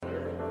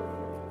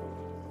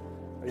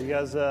Are you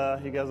guys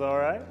all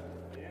right?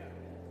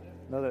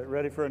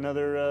 Ready for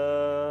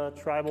another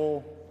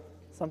tribal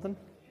something?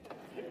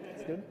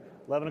 That's good.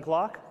 11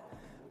 o'clock.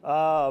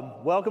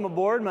 Welcome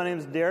aboard. My name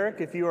is Derek.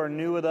 If you are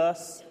new with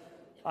us,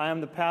 I am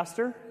the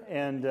pastor,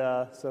 and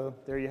so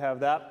there you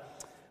have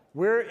that.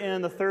 We're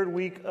in the third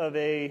week of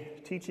a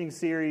teaching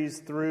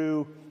series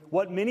through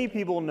what many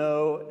people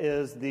know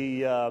is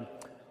the.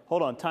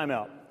 Hold on, time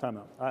out.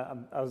 I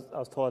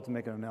was told I had to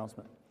make an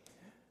announcement.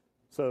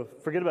 So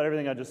forget about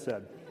everything I just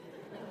said.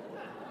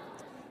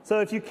 So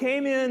if you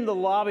came in the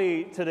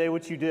lobby today,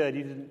 which you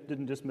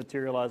didn't just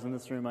materialize in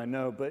this room, I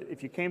know, but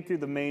if you came through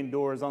the main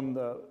doors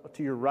to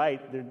your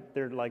right,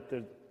 they're like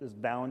this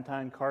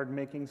Valentine card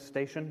making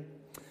station.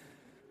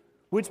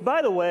 Which,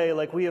 by the way,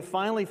 we have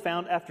finally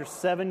found, after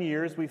 7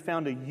 years, we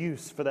found a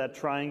use for that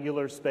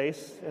triangular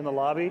space in the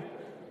lobby.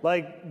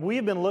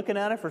 We've been looking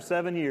at it for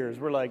 7 years.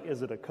 We're like,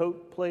 is it a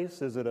coat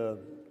place? Is it a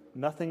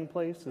nothing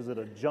place? Is it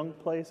a junk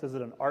place? Is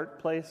it an art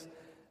place?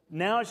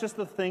 Now it's just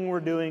the thing we're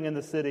doing in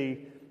the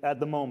city at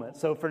the moment.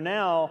 So for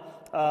now,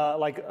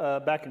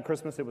 back in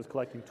Christmas, it was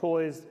collecting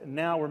toys. And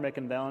now we're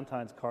making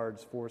Valentine's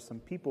cards for some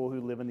people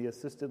who live in the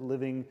assisted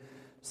living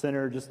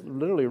center, just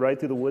literally right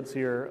through the woods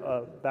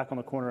here, back on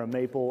the corner of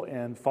Maple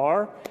and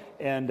Farr,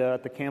 and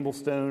at the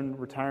Campbellstone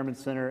Retirement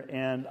Center.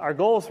 And our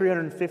goal is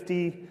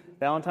 350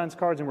 Valentine's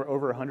cards, and we're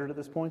over 100 at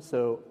this point,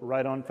 so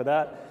right on for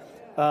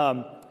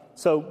that.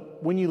 So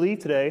when you leave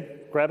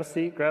today, grab a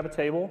seat, grab a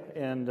table,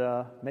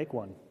 and make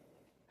one.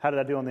 How did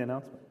I do on the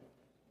announcement?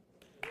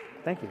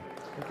 Thank you.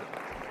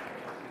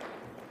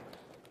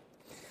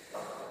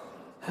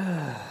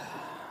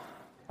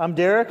 I'm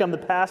Derek. I'm the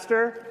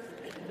pastor.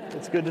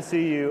 It's good to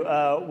see you.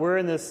 We're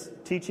in this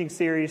teaching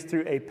series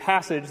through a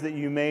passage that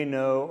you may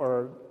know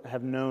or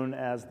have known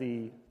as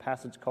the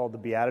passage called the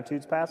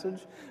Beatitudes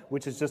passage,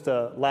 which is just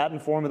a Latin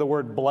form of the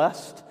word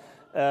blessed.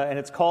 And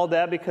it's called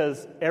that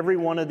because every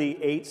one of the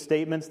 8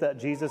 statements that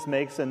Jesus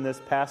makes in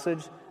this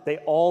passage, they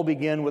all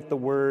begin with the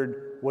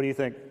word, what do you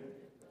think?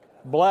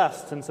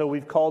 Blessed. And so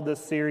we've called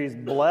this series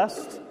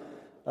Blessed.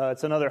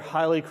 It's another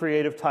highly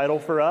creative title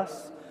for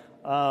us.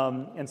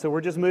 And so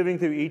we're just moving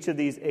through each of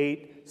these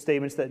 8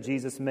 statements that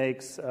Jesus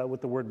makes with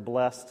the word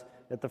blessed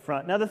at the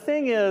front. Now the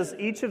thing is,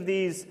 each of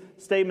these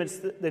statements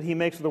that he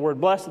makes with the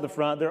word blessed at the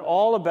front, they're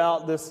all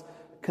about this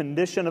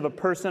condition of a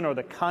person or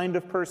the kind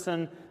of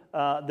person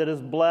that is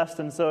blessed.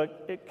 And so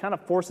it kind of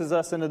forces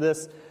us into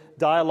this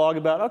dialogue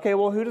about, okay,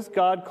 well, who does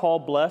God call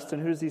blessed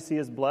and who does he see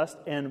as blessed?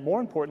 And more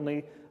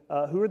importantly,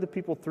 who are the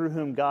people through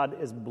whom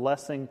God is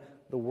blessing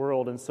the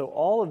world? And so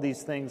all of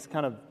these things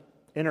kind of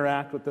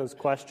interact with those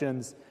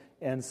questions.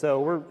 And so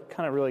we're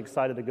kind of really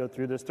excited to go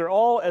through this. They're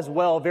all, as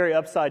well, very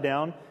upside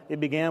down. It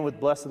began with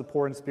blessed are the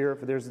poor in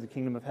spirit, for theirs is the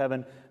kingdom of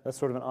heaven. That's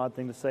sort of an odd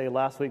thing to say.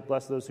 Last week,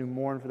 blessed are those who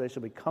mourn, for they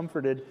shall be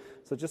comforted.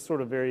 So just sort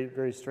of very,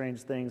 very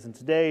strange things. And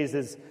today's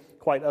is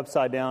quite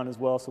upside down as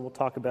well, so we'll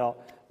talk about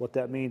what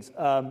that means.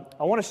 I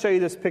want to show you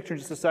this picture in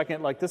just a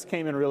second. This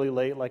came in really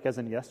late, as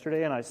in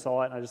yesterday, and I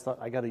saw it, and I just thought,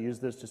 I got to use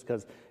this just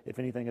because, if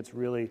anything, it's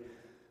really,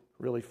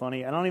 really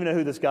funny. I don't even know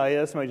who this guy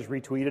is. Somebody just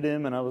retweeted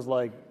him, and I was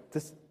like,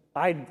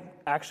 I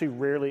actually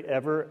rarely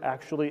ever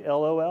actually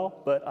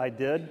LOL, but I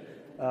did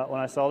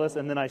when I saw this,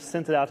 and then I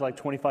sent it out to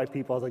 25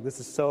 people. I was like, this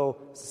is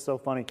so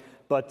funny.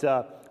 But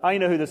I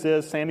know who this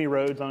is, Sammy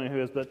Rhodes, I don't know who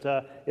it is,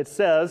 but it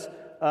says,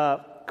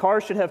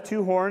 cars should have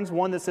 2 horns,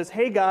 one that says,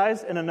 hey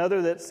guys, and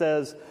another that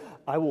says,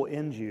 I will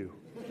end you.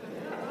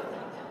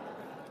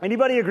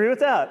 Anybody agree with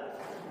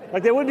that?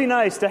 That would be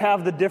nice to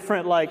have the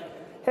different,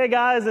 hey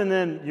guys, and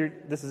then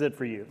this is it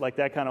for you,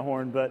 that kind of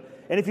horn.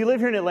 And if you live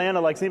here in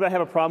Atlanta, does anybody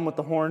have a problem with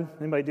the horn?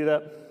 Anybody do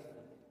that?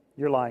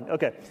 You're lying.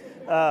 Okay.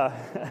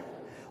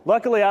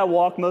 Luckily, I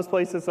walk most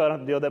places, so I don't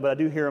have to deal with that, but I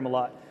do hear them a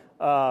lot.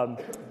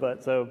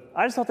 So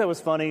I just thought that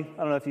was funny.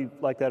 I don't know if you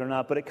like that or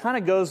not, but it kind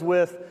of goes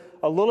with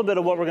a little bit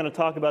of what we're going to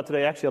talk about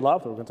today. Actually, a lot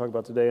of what we're going to talk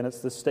about today, and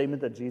it's this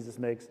statement that Jesus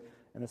makes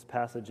in this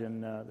passage,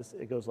 and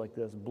it goes like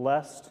this: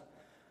 Blessed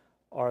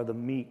are the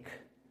meek,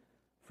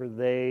 for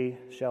they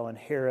shall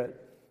inherit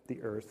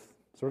the earth.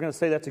 So we're going to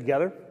say that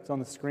together. It's on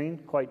the screen,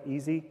 quite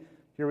easy.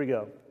 Here we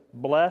go.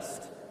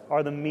 Blessed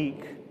are the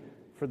meek,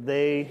 for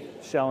they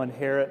shall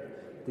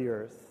inherit the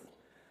earth.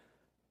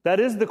 That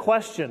is the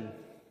question,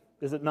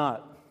 is it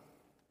not?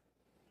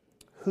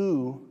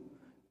 Who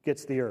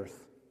gets the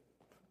earth?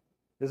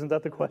 Isn't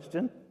that the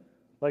question?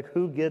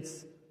 Who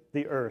gets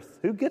the earth?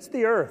 Who gets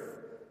the earth?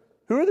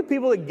 Who are the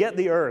people that get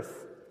the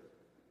earth?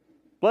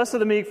 Blessed are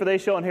the meek, for they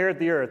shall inherit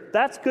the earth.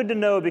 That's good to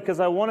know because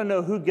I want to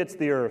know who gets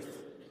the earth.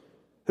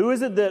 Who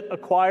is it that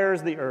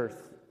acquires the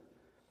earth?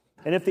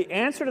 And if the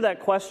answer to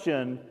that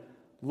question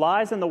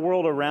lies in the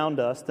world around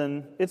us,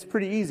 then it's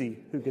pretty easy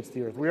who gets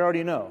the earth. We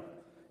already know.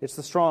 It's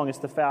the strong, it's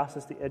the fast,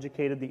 it's the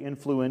educated, the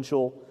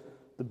influential,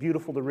 the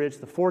beautiful, the rich,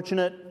 the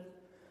fortunate.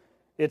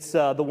 It's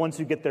the ones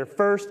who get there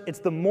first. It's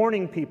the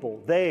morning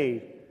people.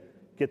 They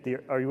get the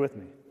earth. Are you with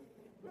me?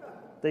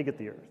 They get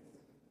the earth.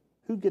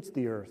 Who gets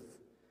the earth?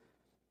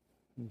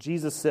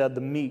 Jesus said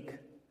the meek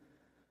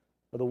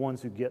are the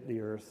ones who get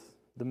the earth.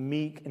 The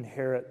meek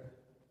inherit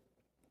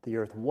the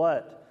earth.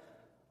 What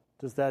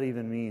does that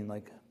even mean?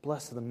 Like,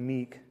 blessed are the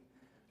meek,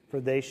 for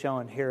they shall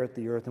inherit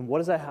the earth. And what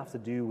does that have to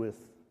do with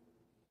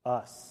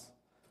us?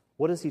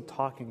 What is he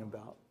talking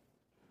about?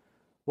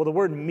 Well, the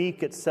word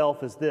meek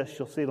itself is this.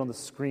 You'll see it on the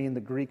screen.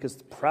 The Greek is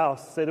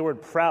praus. Say the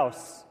word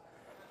praus.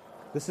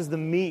 This is the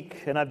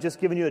meek. And I've just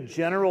given you a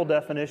general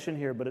definition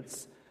here, but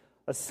it's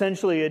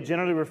essentially, it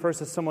generally refers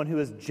to someone who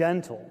is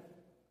gentle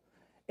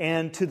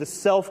and to the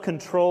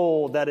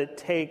self-control that it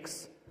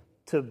takes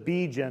to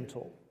be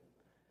gentle.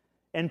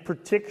 And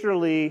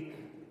particularly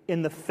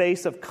in the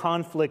face of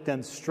conflict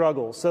and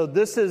struggle. So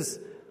this is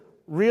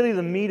really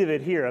the meat of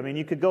it here. I mean,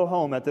 you could go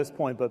home at this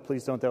point, but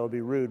please don't, that would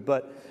be rude.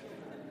 But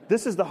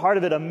this is the heart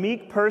of it. A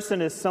meek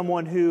person is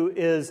someone who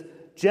is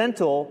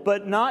gentle,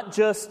 but not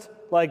just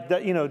like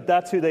that,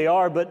 that's who they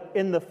are, but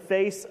in the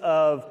face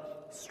of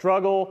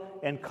struggle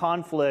and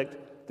conflict,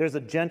 there's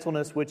a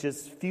gentleness which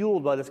is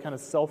fueled by this kind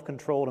of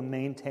self-control to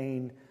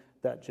maintain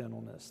that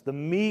gentleness. The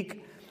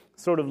meek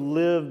sort of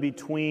live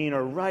between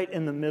or right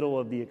in the middle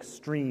of the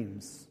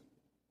extremes.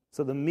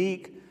 So the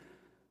meek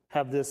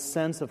have this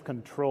sense of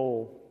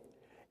control.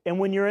 And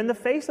when you're in the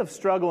face of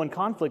struggle and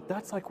conflict,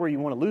 that's like where you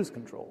want to lose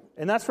control.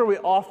 And that's where we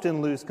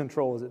often lose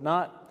control, is it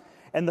not?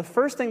 And the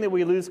first thing that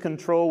we lose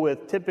control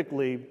with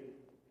typically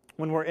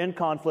when we're in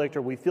conflict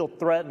or we feel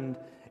threatened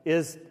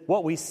is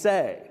what we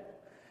say.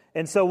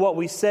 And so what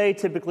we say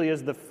typically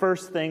is the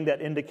first thing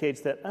that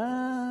indicates that,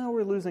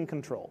 we're losing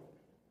control.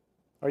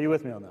 Are you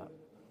with me on that?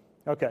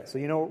 Okay, so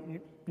you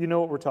know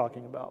what we're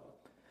talking about.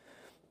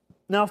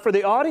 Now, for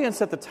the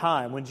audience at the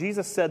time, when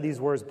Jesus said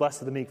these words,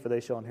 blessed are the meek, for they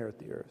shall inherit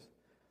the earth,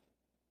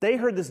 they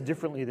heard this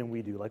differently than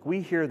we do. Like,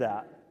 we hear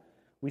that.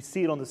 We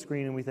see it on the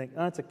screen and we think,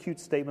 it's a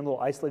cute statement, a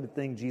little isolated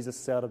thing Jesus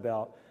said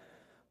about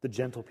the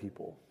gentle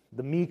people,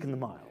 the meek and the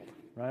mild,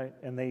 right?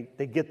 And they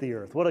get the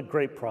earth. What a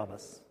great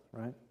promise,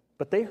 right?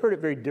 But they heard it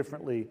very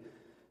differently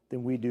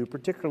than we do,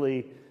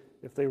 particularly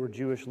if they were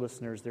Jewish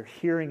listeners. They're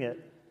hearing it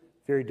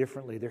very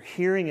differently. They're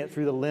hearing it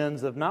through the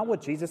lens of not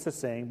what Jesus is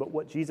saying, but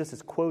what Jesus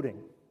is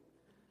quoting.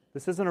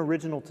 This isn't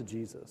original to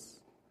Jesus.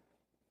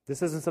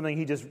 This isn't something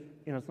he just,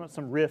 it's not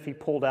some riff he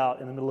pulled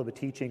out in the middle of a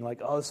teaching like,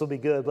 this will be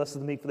good, blessed are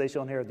the meek, for they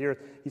shall inherit the earth.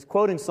 He's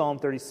quoting Psalm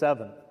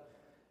 37.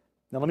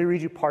 Now let me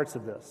read you parts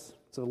of this.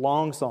 It's a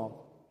long psalm.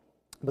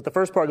 But the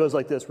first part goes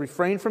like this: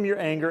 refrain from your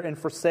anger and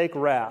forsake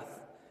wrath.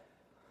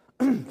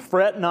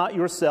 Fret not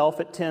yourself,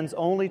 it tends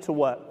only to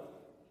what?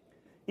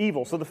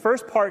 Evil. So the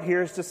first part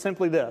here is just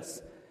simply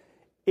this.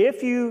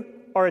 If you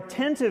are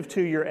attentive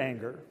to your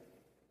anger,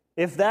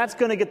 if that's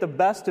going to get the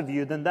best of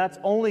you, then that's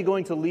only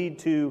going to lead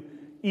to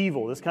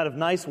evil. This kind of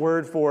nice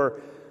word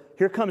for,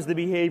 here comes the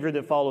behavior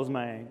that follows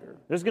my anger.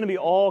 There's going to be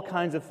all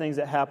kinds of things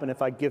that happen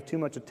if I give too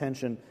much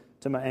attention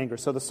to my anger.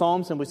 So the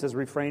psalm simply says,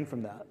 refrain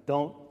from that.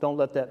 Don't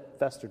let that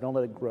fester. Don't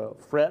let it grow.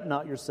 Fret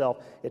not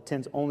yourself. It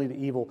tends only to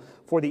evil.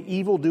 For the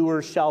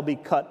evildoer shall be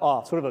cut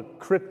off. Sort of a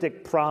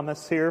cryptic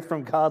promise here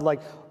from God.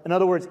 Like, in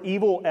other words,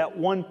 evil at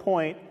one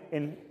point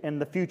in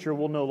the future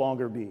will no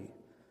longer be.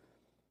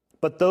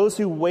 But those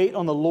who wait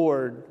on the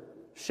Lord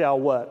shall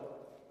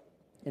what?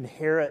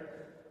 Inherit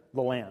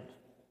the land.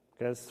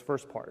 Okay, that's the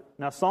first part.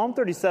 Now, Psalm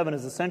 37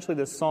 is essentially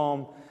this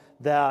psalm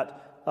that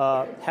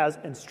has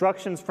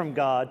instructions from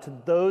God to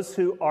those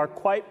who are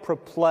quite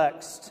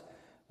perplexed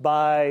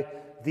by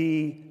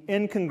the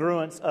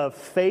incongruence of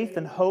faith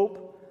and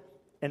hope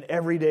and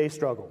everyday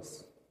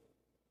struggles.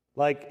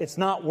 Like, it's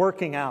not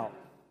working out.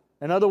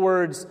 In other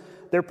words,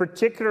 they're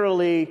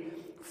particularly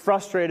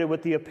frustrated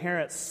with the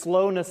apparent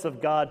slowness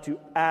of God to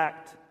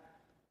act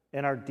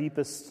in our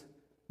deepest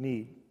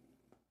need.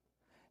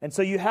 And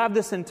so you have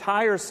this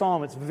entire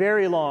psalm, it's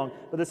very long,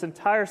 but this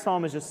entire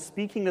psalm is just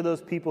speaking to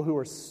those people who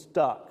are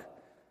stuck,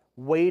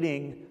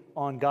 waiting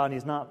on God, and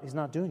He's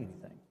not doing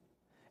anything.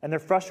 And they're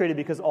frustrated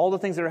because all the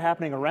things that are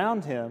happening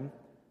around Him,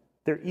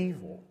 they're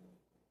evil,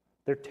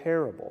 they're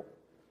terrible,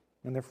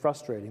 and they're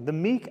frustrating. The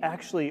meek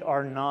actually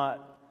are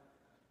not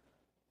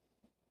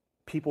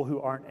people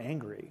who aren't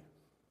angry.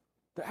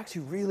 They're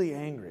actually really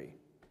angry,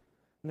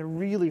 and they're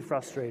really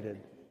frustrated,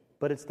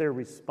 but it's their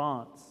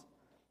response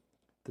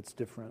that's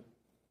different.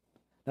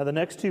 Now, the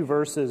next two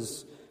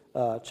verses,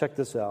 check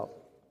this out.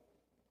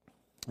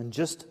 In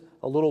just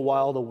a little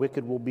while, the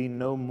wicked will be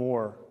no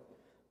more,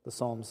 the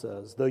psalm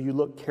says. Though you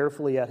look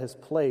carefully at his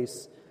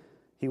place,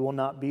 he will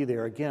not be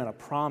there. Again, a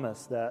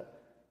promise that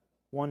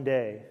one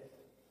day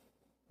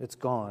it's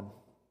gone.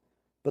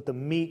 But the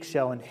meek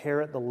shall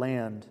inherit the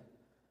land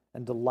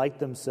and delight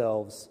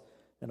themselves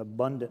in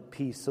abundant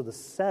peace. So the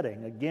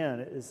setting,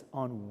 again, is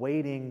on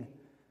waiting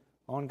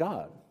on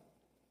God,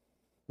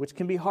 which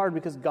can be hard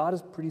because God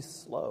is pretty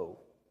slow.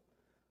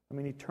 I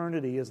mean,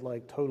 eternity is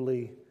like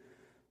totally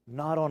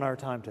not on our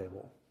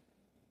timetable.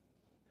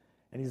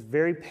 And He's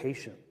very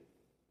patient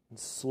and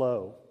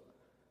slow.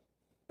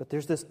 But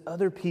there's this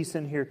other piece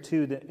in here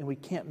too, and we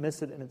can't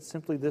miss it, and it's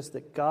simply this,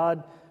 that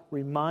God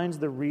reminds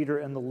the reader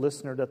and the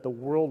listener that the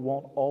world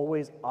won't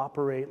always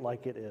operate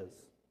like it is.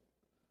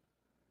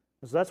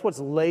 So that's what's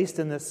laced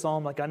in this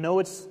psalm. Like, I know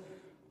it's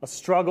a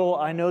struggle.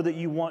 I know that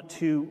you want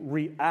to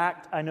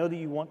react. I know that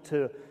you want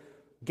to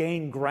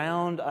gain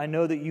ground. I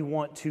know that you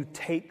want to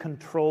take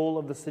control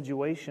of the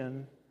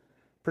situation,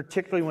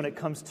 particularly when it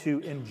comes to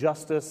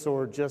injustice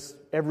or just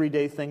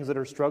everyday things that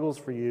are struggles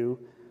for you.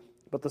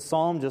 But the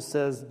psalm just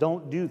says,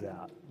 don't do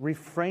that.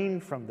 Refrain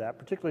from that,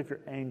 particularly if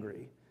you're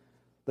angry.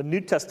 The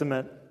New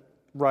Testament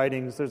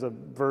writings, there's a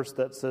verse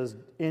that says,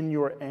 in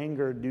your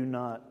anger, do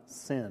not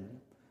sin.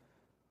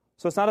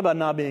 So it's not about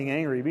not being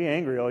angry. Be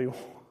angry all you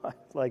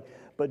want,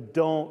 but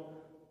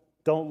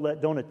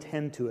don't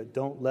attend to it.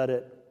 Don't let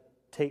it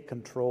take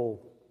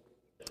control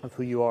of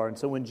who you are. And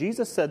so when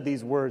Jesus said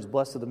these words,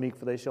 blessed are the meek,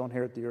 for they shall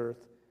inherit the earth,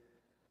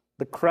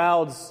 the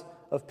crowds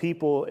of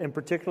people, and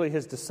particularly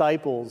his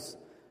disciples,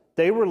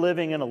 they were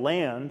living in a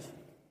land,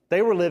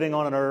 they were living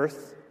on an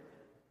earth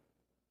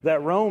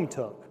that Rome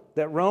took,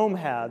 that Rome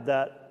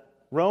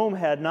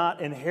had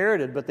not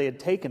inherited, but they had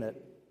taken it.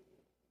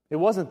 It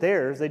wasn't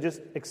theirs. They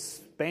just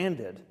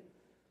expanded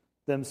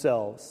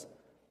themselves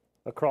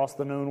across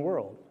the known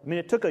world. I mean,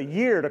 it took a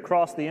year to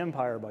cross the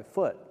empire by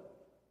foot.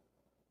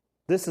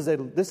 This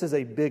is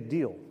a big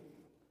deal.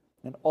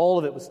 And all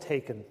of it was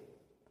taken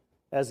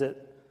as it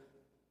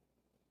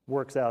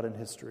works out in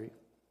history.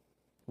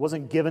 It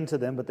wasn't given to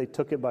them, but they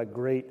took it by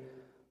great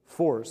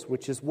force,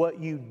 which is what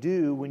you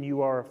do when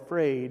you are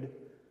afraid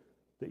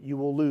that you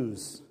will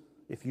lose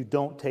if you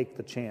don't take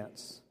the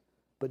chance.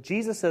 But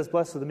Jesus says,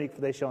 blessed are the meek,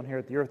 for they shall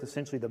inherit the earth.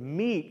 Essentially, the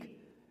meek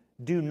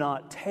do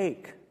not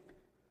take,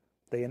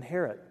 they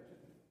inherit.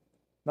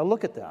 Now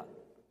look at that.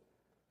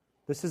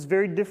 This is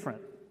very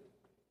different.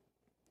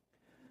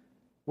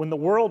 When the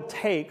world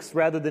takes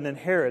rather than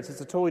inherits,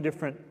 it's a totally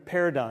different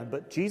paradigm.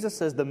 But Jesus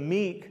says the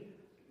meek,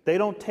 they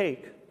don't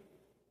take,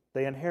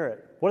 they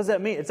inherit. What does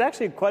that mean? It's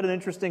actually quite an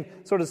interesting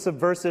sort of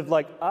subversive,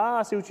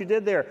 see what you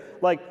did there.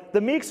 Like,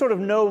 the meek sort of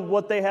know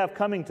what they have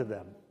coming to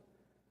them.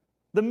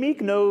 The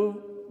meek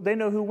know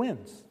who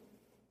wins.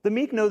 The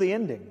meek know the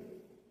ending.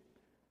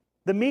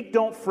 The meek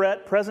don't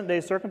fret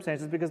present-day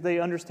circumstances because they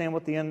understand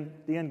what the end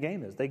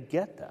game is. They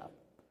get that.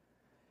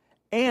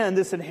 And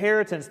this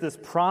inheritance, this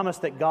promise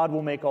that God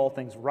will make all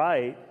things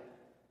right,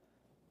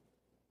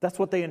 that's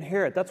what they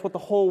inherit. That's what the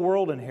whole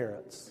world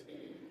inherits.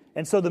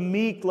 And so the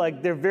meek,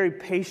 they're very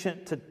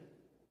patient to,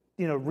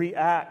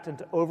 react and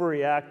to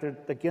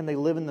overreact. Again, they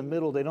live in the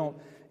middle. They don't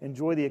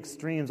enjoy the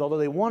extremes, although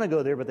they want to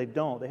go there, but they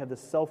don't. They have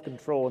this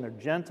self-control, and they're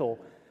gentle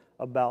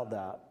about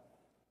that.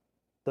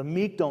 The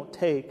meek don't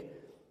take,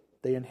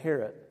 they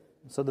inherit.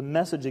 So the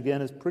message,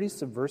 again, is pretty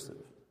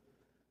subversive.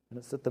 And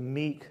it's that the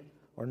meek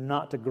are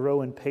not to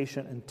grow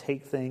impatient and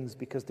take things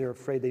because they're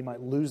afraid they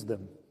might lose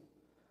them,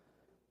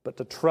 but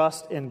to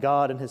trust in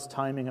God and His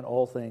timing in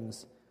all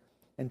things,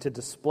 and to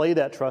display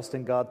that trust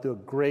in God through a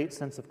great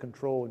sense of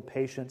control and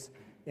patience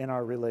in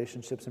our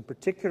relationships. And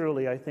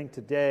particularly, I think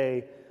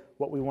today,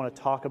 what we want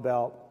to talk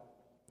about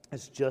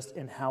is just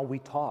in how we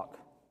talk,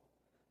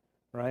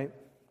 right?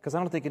 Because I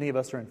don't think any of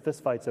us are in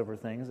fistfights over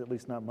things, at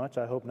least not much.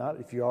 I hope not.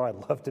 If you are,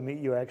 I'd love to meet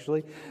you,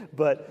 actually.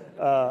 But,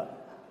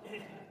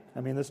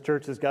 this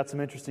church has got some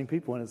interesting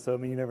people in it, so,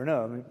 you never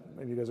know.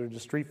 Maybe you guys are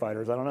just street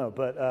fighters. I don't know.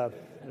 But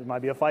there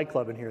might be a fight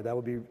club in here. That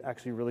would be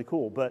actually really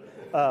cool. But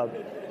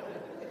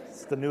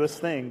it's the newest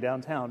thing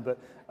downtown.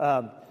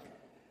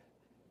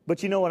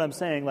 But you know what I'm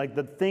saying?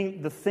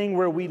 The thing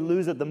where we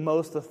lose it the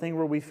most, the thing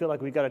where we feel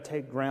like we've got to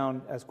take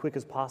ground as quick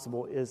as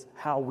possible is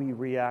how we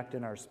react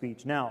in our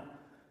speech. Now,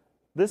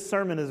 this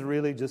sermon is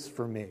really just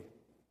for me.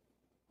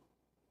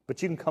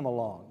 But you can come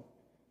along,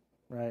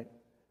 right?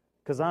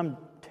 Because I'm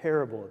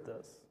terrible at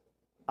this.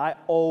 I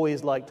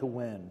always like to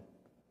win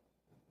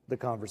the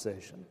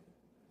conversation.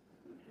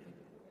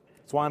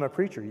 That's why I'm a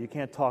preacher. You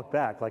can't talk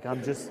back.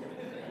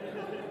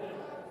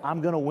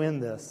 I'm going to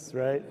win this,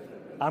 right?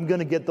 I'm going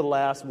to get the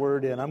last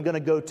word in. I'm going to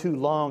go too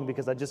long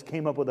because I just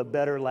came up with a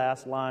better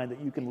last line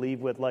that you can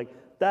leave with.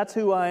 That's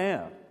who I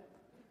am.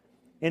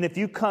 And if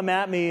you come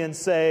at me and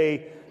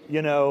say, I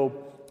don't know,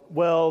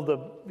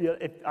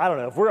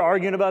 if we're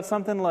arguing about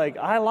something,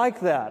 I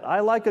like that.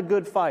 I like a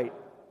good fight.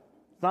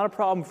 It's not a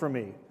problem for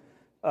me.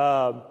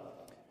 I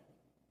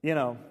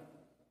don't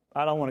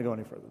want to go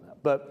any further than that.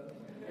 But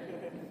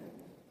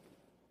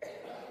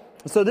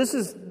so this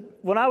is,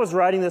 when I was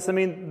writing this,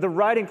 the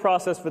writing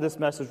process for this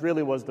message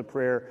really was the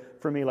prayer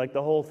for me.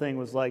 The whole thing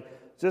was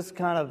just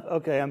kind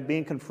of, okay, I'm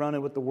being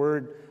confronted with the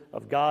Word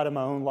of God in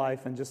my own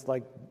life, and just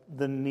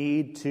the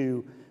need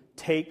to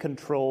take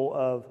control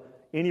of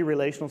any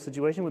relational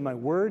situation with my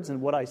words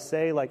and what I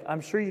say.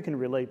 I'm sure you can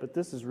relate, but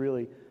this is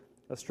really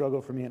a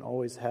struggle for me and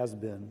always has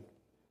been.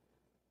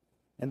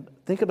 And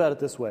think about it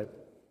this way.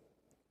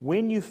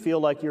 When you feel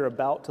like you're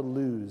about to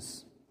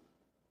lose,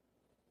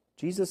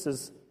 Jesus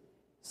is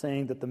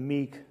saying that the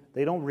meek,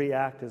 they don't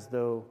react as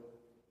though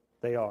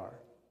they are.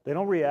 They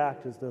don't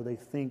react as though they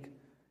think,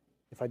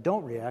 if I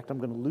don't react, I'm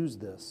going to lose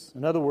this.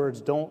 In other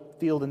words, don't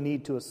feel the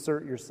need to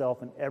assert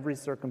yourself in every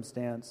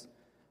circumstance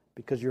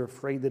because you're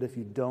afraid that if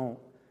you don't,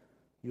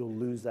 you'll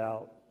lose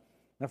out.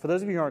 Now, for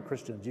those of you who aren't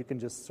Christians, you can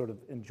just sort of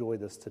enjoy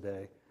this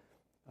today.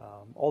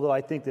 Although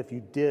I think that if you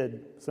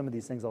did some of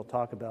these things I'll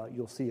talk about,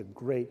 you'll see a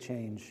great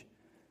change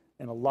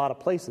in a lot of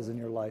places in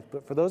your life.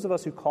 But for those of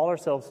us who call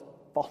ourselves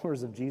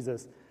followers of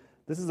Jesus,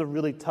 this is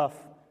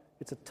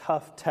it's a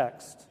tough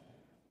text,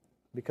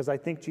 because I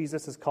think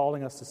Jesus is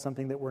calling us to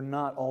something that we're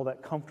not all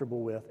that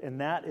comfortable with,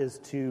 and that is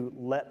to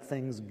let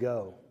things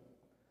go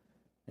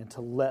and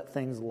to let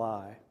things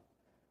lie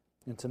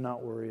and to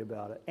not worry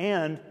about it.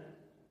 And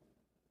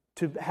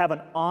to have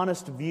an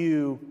honest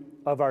view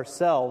of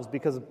ourselves,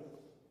 because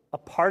a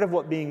part of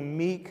what being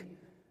meek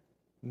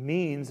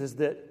means is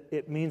that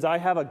it means I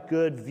have a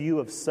good view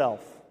of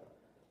self.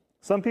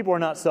 Some people are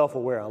not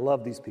self-aware. I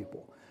love these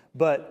people.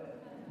 But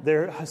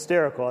they're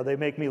hysterical. They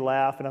make me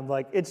laugh, and I'm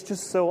like, it's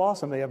just so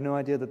awesome. They have no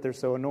idea that they're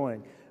so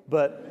annoying.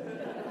 But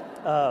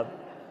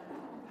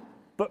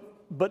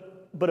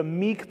a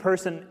meek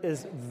person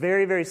is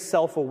very, very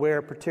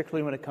self-aware,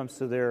 particularly when it comes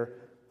to their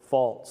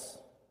faults,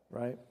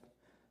 right?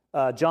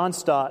 John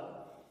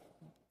Stott,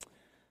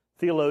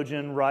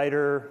 theologian,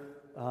 writer,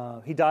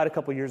 he died a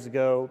couple years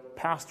ago,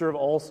 pastor of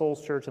All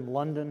Souls Church in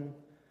London.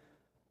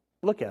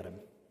 Look at him.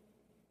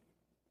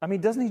 I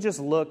mean, doesn't he just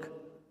look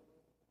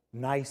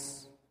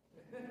nice?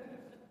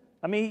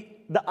 I mean,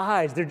 the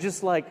eyes, they're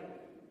just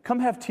like, come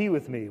have tea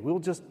with me. We'll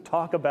just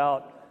talk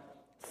about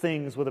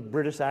things with a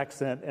British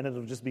accent, and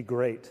it'll just be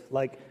great.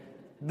 Like,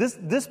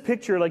 this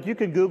picture, like, you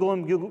can Google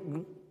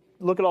him,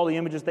 look at all the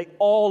images, they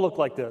all look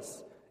like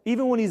this.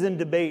 Even when he's in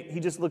debate, he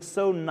just looks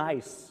so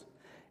nice.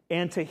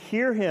 And to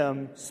hear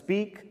him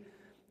speak,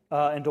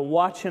 and to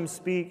watch him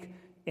speak,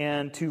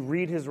 and to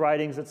read his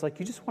writings, it's like,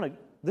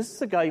 this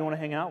is a guy you want to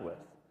hang out with.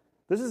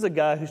 This is a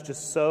guy who's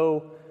just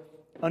so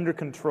under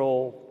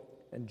control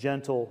and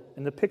gentle,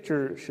 and the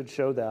picture should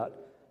show that.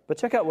 But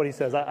check out what he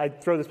says. I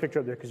throw this picture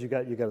up there because you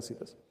got to see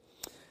this.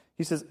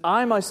 He says,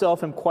 I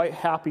myself am quite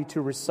happy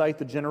to recite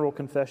the general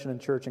confession in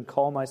church and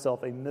call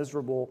myself a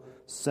miserable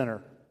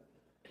sinner.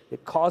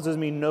 It causes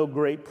me no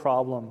great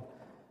problem.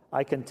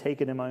 I can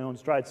take it in my own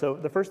stride. So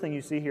the first thing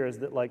you see here is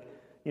that, like,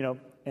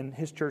 in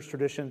his church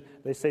tradition,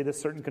 they say this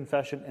certain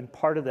confession, and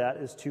part of that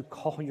is to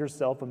call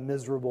yourself a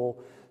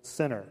miserable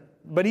sinner.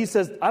 But he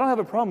says, I don't have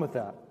a problem with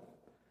that,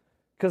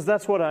 because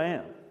that's what I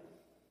am.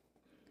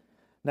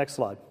 Next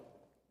slide.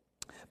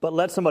 But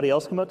let somebody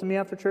else come up to me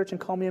after church and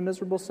call me a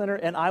miserable sinner,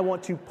 and I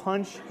want to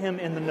punch him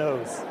in the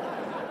nose.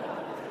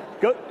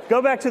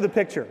 Go back to the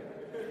picture.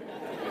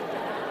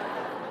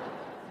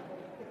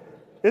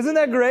 Isn't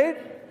that great?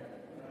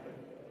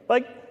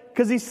 Like,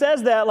 because he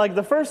says that, like,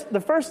 the first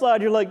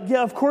slide, you're like,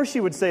 yeah, of course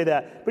you would say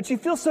that. But you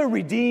feel so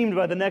redeemed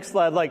by the next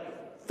slide,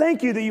 like,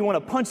 thank you that you want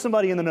to punch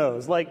somebody in the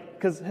nose. Like,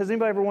 because has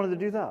anybody ever wanted to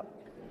do that?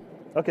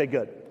 Okay,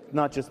 good.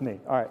 Not just me.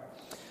 All right.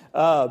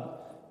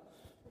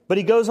 But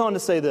he goes on to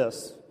say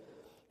this.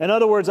 In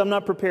other words, I'm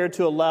not prepared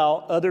to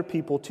allow other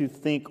people to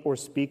think or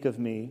speak of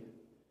me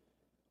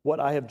what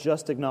I have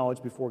just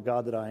acknowledged before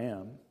God that I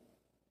am.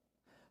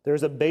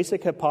 There's a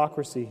basic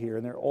hypocrisy here,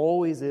 and there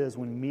always is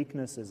when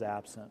meekness is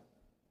absent.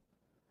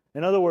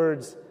 In other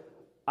words,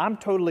 I'm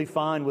totally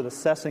fine with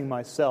assessing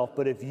myself,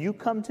 but if you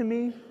come to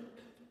me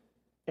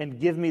and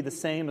give me the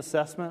same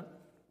assessment,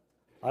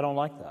 I don't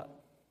like that.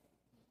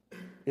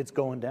 It's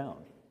going down.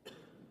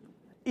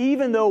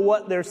 Even though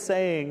what they're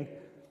saying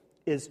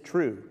is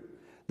true.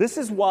 This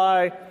is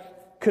why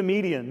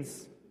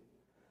comedians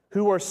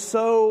who are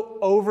so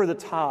over the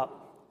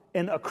top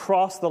and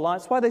across the line,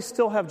 that's why they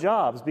still have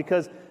jobs.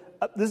 Because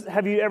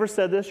have you ever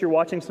said this? You're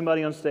watching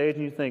somebody on stage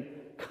and you think,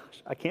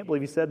 gosh, I can't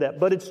believe he said that.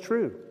 But it's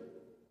true.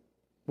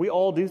 We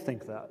all do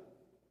think that.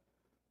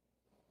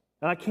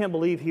 And I can't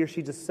believe he or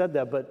she just said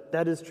that, but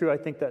that is true. I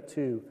think that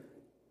too.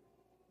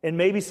 And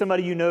maybe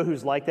somebody you know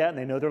who's like that, and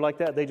they know they're like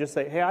that, they just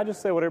say, hey, I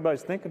just say what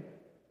everybody's thinking.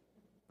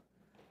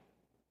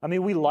 I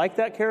mean, we like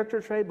that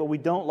character trait, but we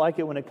don't like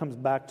it when it comes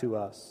back to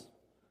us.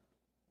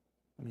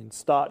 I mean,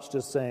 Stott's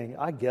just saying,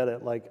 I get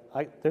it.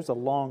 Like, there's a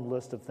long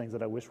list of things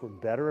that I wish were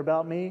better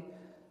about me,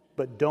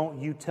 but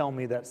don't you tell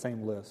me that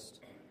same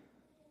list.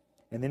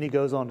 And then he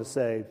goes on to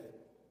say,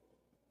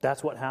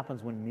 that's what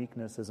happens when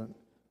meekness isn't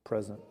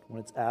present,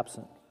 when it's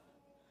absent.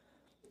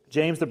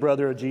 James, the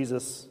brother of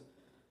Jesus,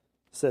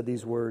 said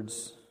these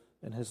words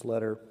in his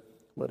letter,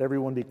 let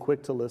everyone be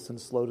quick to listen,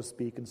 slow to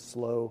speak, and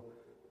slow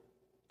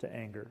to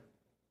anger.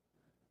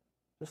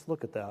 Just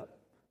look at that.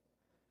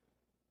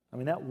 I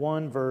mean, that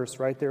one verse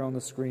right there on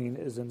the screen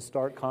is in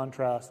stark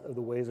contrast of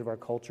the ways of our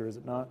culture, is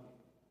it not?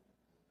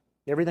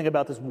 Everything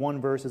about this one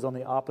verse is on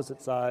the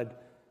opposite side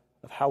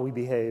of how we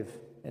behave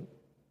in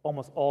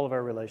almost all of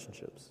our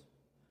relationships.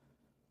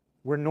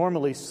 We're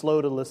normally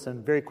slow to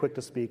listen, very quick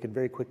to speak, and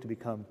very quick to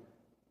become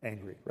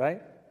angry,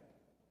 right?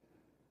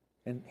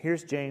 And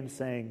here's James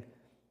saying,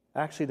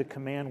 actually the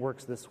command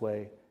works this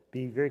way.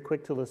 Be very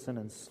quick to listen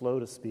and slow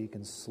to speak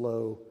and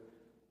slow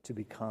to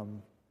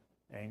become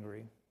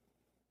angry.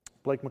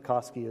 Blake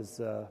McCoskey is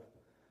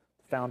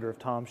founder of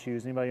Tom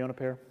Shoes. Anybody own a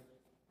pair?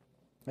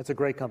 It's a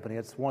great company.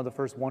 It's one of the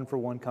first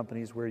one-for-one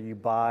companies where you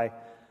buy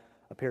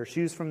a pair of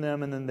shoes from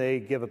them and then they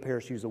give a pair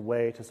of shoes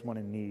away to someone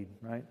in need,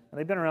 right? And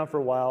they've been around for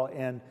a while,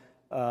 and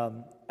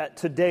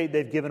to date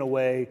they've given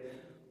away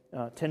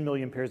 10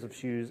 million pairs of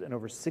shoes in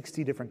over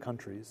 60 different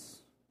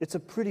countries. It's a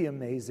pretty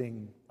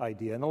amazing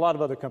idea, and a lot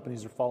of other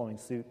companies are following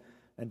suit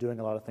and doing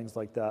a lot of things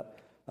like that.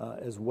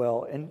 as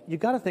well. And you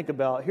got to think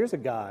about, here's a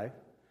guy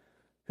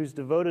who's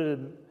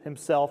devoted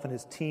himself and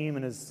his team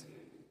and his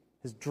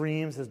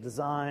dreams, his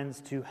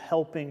designs to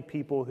helping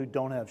people who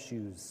don't have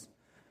shoes.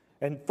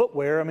 And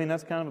footwear, I mean,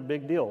 that's kind of a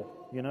big deal.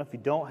 You know, if you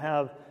don't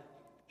have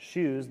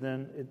shoes,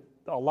 then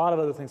a lot of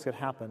other things could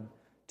happen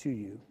to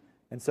you.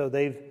 And so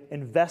they've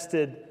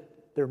invested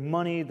their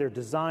money, their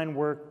design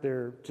work,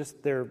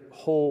 their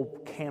whole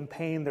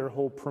campaign, their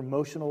whole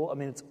promotional, I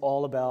mean, it's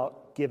all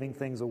about giving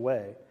things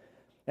away.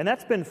 And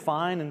that's been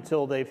fine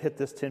until they've hit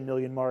this 10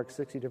 million mark,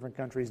 60 different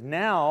countries.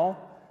 Now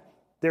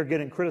they're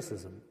getting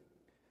criticism.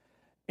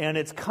 And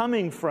it's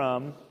coming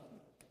from,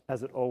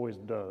 as it always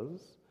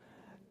does,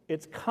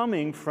 it's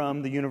coming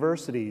from the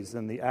universities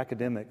and the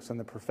academics and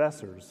the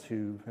professors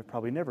who have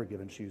probably never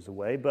given shoes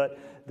away, but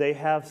they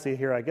have, see,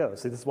 here I go.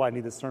 See, this is why I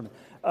need this sermon.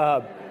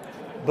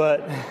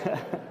 But,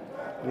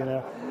 you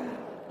know,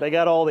 they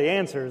got all the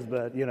answers,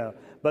 but, you know.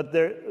 But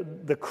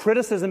the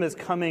criticism is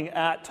coming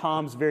at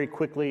Tom's very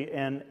quickly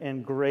and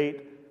in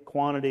great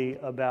quantity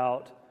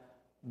about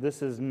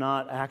this is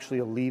not actually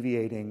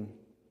alleviating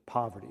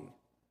poverty.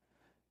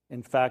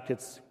 In fact,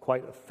 it's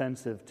quite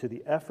offensive to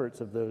the efforts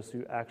of those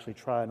who actually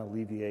try and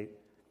alleviate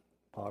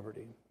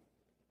poverty.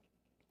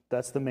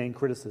 That's the main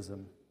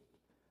criticism.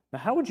 Now,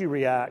 how would you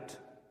react?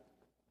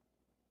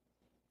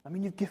 I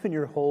mean, you've given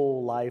your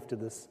whole life to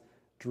this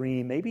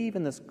dream, maybe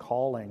even this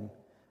calling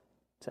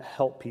to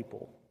help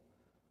people.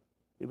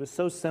 It was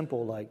so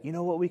simple, like, you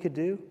know what we could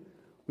do?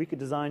 We could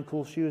design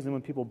cool shoes, and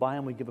when people buy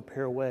them, we give a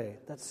pair away.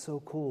 That's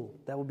so cool.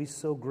 That would be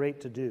so great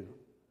to do.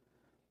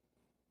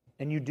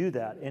 And you do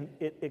that, and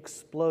it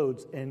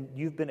explodes, and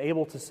you've been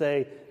able to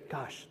say,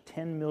 gosh,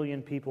 10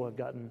 million people have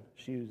gotten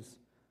shoes.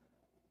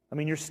 I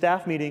mean, your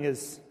staff meeting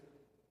is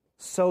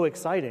so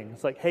exciting.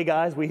 It's like, hey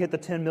guys, we hit the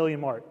 10 million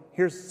mark.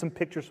 Here's some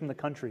pictures from the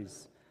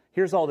countries.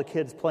 Here's all the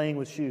kids playing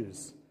with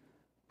shoes.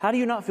 How do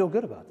you not feel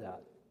good about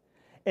that?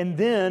 And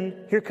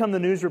then, here come the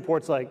news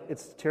reports like,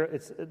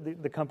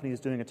 the company is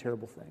doing a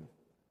terrible thing.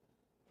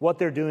 What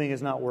they're doing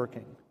is not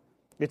working.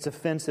 It's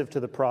offensive to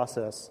the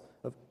process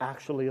of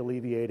actually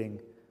alleviating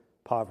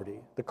poverty.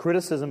 The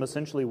criticism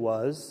essentially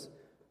was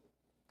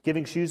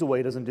giving shoes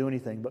away doesn't do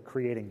anything but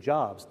creating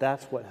jobs.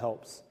 That's what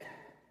helps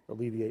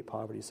alleviate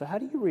poverty. So how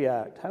do you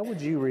react? How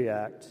would you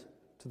react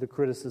to the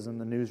criticism,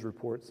 the news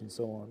reports, and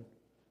so on?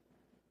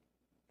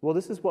 Well,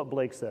 this is what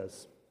Blake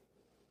says.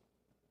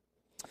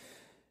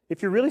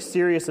 If you're really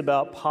serious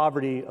about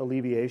poverty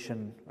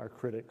alleviation, our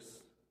critics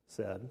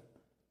said,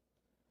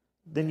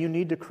 then you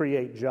need to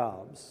create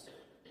jobs.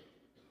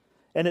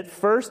 And at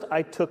first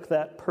I took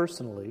that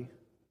personally,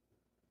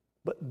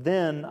 but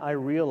then I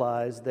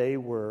realized they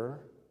were,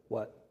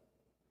 what?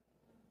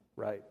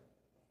 Right.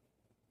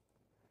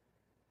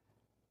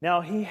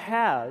 Now he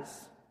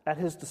has at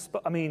his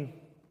disposal, I mean,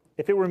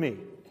 if it were me,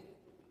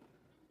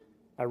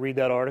 I read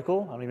that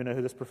article, I don't even know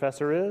who this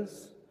professor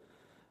is,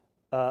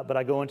 but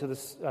I go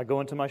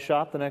into my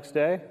shop the next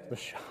day,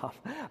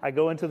 I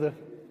go into the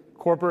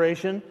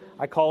corporation,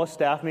 I call a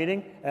staff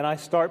meeting, and I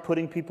start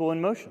putting people in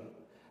motion.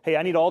 Hey,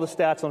 I need all the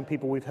stats on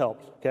people we've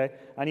helped, okay?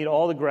 I need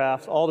all the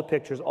graphs, all the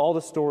pictures, all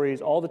the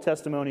stories, all the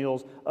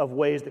testimonials of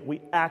ways that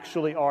we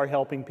actually are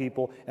helping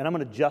people, and I'm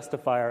going to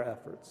justify our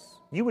efforts.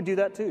 You would do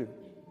that too.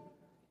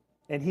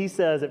 And he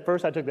says, at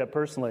first I took that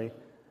personally,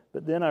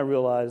 but then I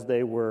realized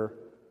they were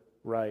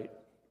right.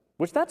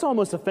 Which that's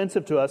almost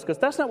offensive to us, because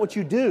that's not what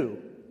you do.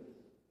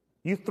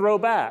 You throw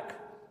back.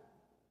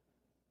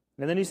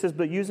 And then he says,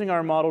 but using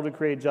our model to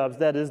create jobs,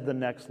 that is the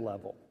next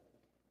level.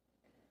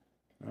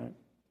 Right?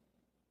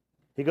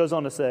 He goes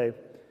on to say,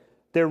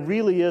 there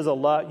really is a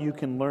lot you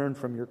can learn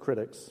from your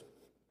critics.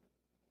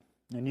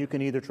 And you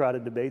can either try to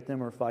debate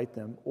them or fight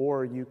them,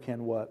 or you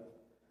can what?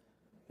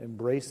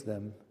 Embrace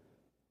them.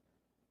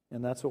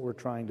 And that's what we're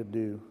trying to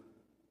do.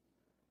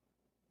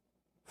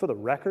 For the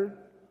record,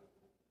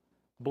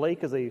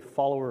 Blake is a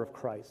follower of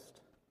Christ.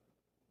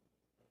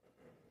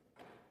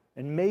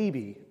 And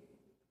maybe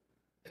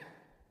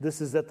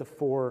this is at the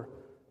fore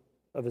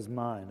of his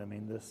mind. I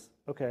mean,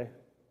 okay,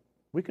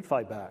 we could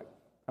fight back.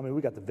 I mean,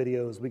 we got the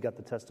videos, we got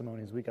the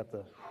testimonies, we got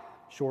the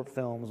short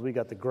films, we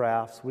got the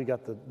graphs, we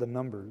got the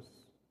numbers.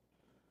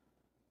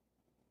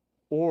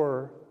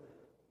 Or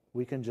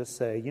we can just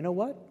say, you know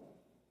what?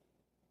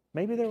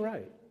 Maybe they're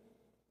right.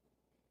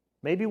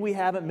 Maybe we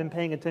haven't been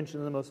paying attention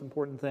to the most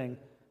important thing,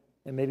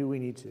 and maybe we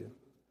need to.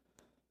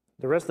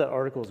 The rest of that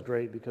article is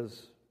great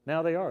because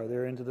now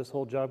they're into this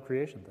whole job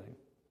creation thing.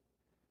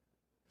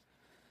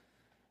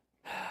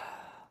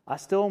 I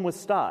still am with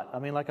Stott. I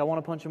mean, like, I want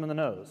to punch him in the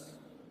nose.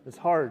 It's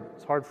hard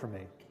for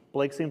me.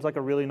 Blake seems like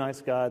a really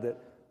nice guy that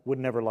would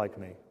never like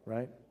me,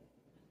 right?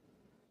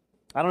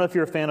 I don't know if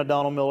you're a fan of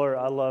Donald Miller.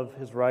 I love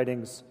his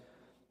writings.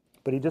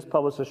 But he just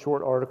published a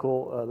short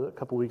article a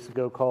couple weeks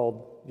ago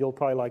called, you'll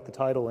probably like the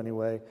title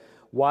anyway,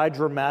 Why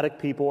Dramatic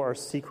People Are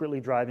Secretly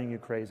Driving You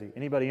Crazy.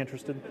 Anybody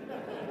interested?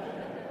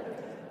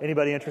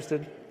 Anybody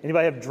interested?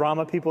 Anybody have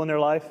drama people in their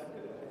life?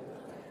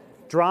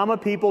 Drama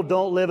people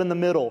don't live in the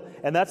middle.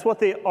 And that's what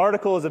the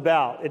article is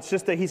about. It's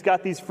just that he's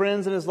got these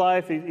friends in his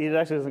life. He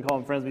actually doesn't call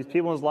them friends, but these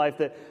people in his life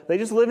that they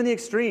just live in the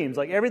extremes.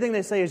 Like everything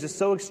they say is just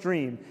so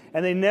extreme.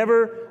 And they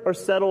never are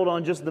settled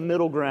on just the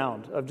middle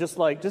ground of just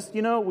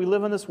we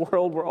live in this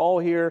world, we're all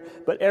here,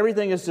 but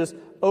everything is just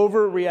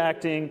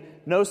overreacting,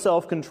 no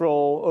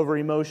self-control over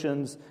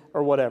emotions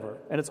or whatever.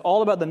 And it's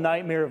all about the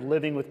nightmare of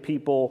living with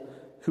people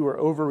who are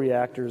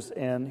overreactors.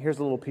 And here's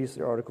a little piece of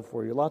the article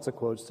for you. Lots of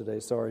quotes today,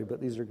 sorry, but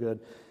these are good.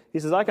 He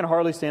says, I can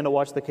hardly stand to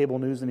watch the cable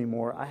news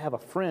anymore. I have a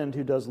friend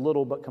who does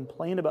little but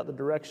complain about the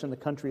direction the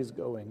country is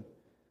going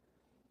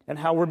and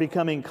how we're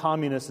becoming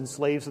communists and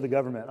slaves to the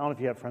government. I don't know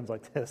if you have friends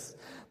like this.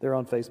 They're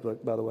on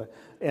Facebook, by the way.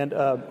 And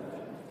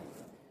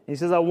he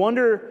says, I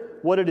wonder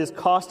what it is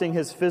costing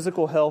his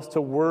physical health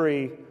to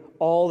worry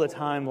all the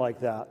time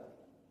like that.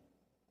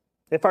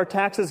 If our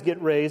taxes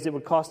get raised, it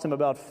would cost him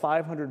about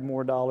 $500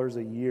 more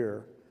a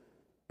year.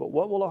 But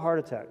what will a heart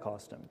attack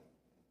cost him?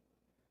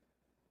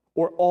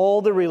 Or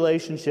all the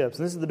relationships,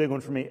 and this is the big one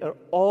for me,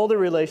 all the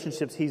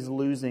relationships he's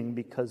losing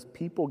because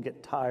people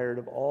get tired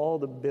of all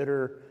the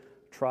bitter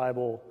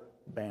tribal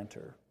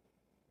banter.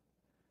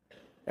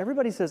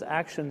 Everybody says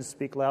actions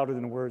speak louder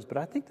than words, but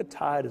I think the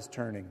tide is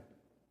turning.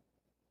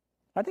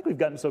 I think we've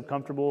gotten so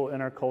comfortable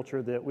in our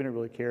culture that we don't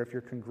really care if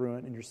you're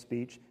congruent in your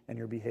speech and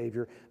your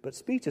behavior, but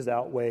speech is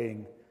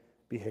outweighing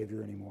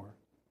behavior anymore.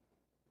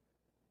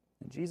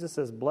 And Jesus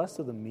says, blessed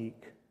are the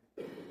meek,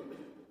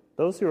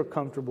 those who are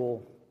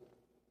comfortable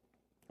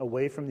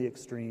away from the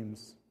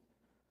extremes,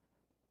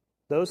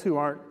 those who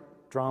aren't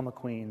drama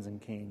queens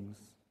and kings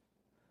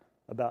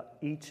about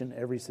each and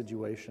every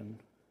situation,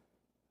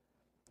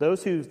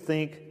 those who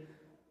think,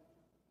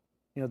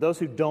 those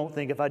who don't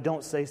think, if I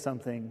don't say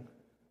something,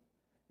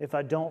 if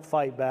I don't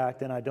fight back,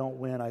 then I don't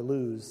win, I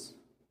lose.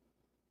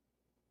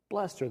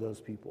 Blessed are those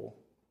people,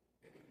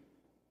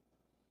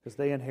 because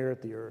they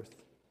inherit the earth.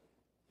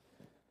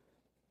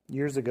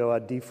 Years ago, I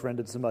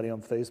defriended somebody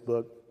on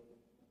Facebook.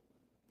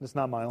 It's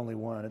not my only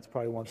one. It's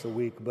probably once a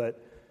week. But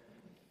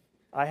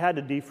I had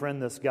to defriend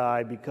this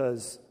guy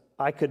because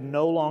I could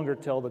no longer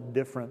tell the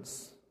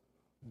difference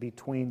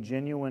between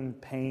genuine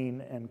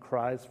pain and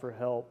cries for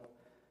help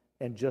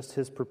and just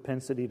his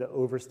propensity to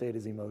overstate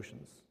his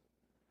emotions.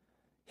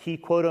 He,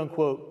 quote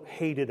unquote,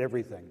 hated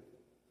everything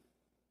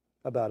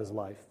about his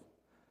life.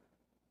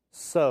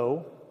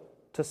 So,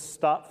 to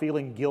stop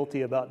feeling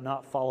guilty about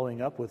not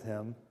following up with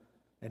him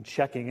and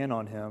checking in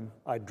on him,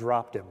 I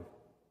dropped him.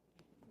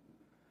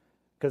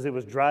 Because it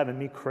was driving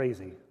me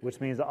crazy, which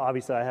means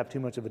obviously I have too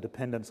much of a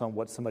dependence on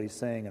what somebody's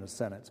saying in a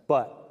sentence.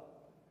 But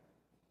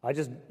I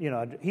just,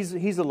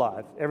 he's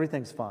alive.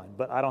 Everything's fine,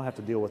 but I don't have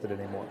to deal with it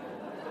anymore.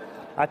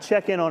 I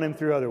check in on him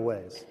through other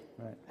ways.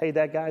 Right? Hey,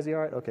 that guy, is he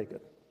all right? Okay,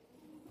 good.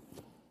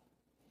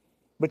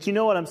 But you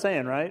know what I'm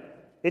saying, right?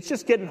 It's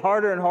just getting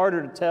harder and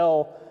harder to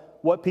tell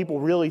what people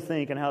really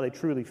think and how they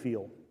truly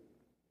feel.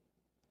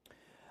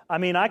 I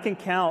mean, I can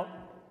count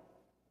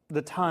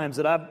the times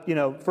that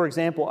for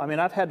example,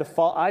 I've had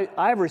to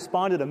I've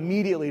responded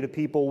immediately to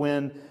people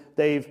when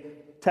they've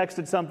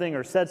texted something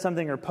or said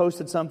something or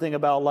posted something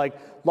about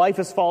life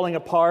is falling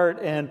apart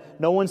and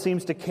no one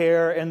seems to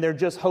care and they're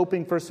just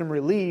hoping for some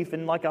relief,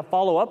 and I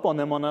follow up on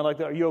them on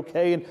that, are you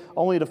okay? And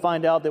only to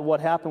find out that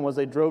what happened was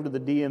they drove to the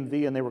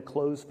DMV and they were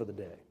closed for the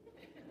day.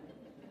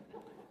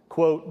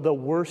 Quote, the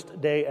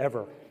worst day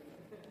ever.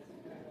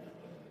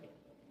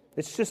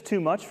 It's just too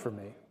much for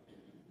me.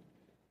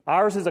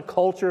 Ours is a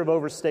culture of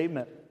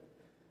overstatement,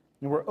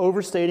 and we're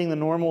overstating the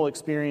normal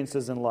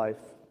experiences in life.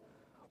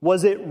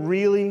 Was it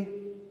really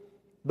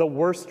the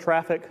worst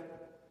traffic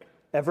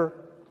ever?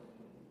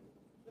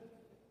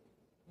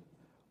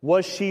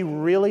 Was she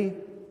really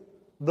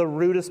the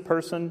rudest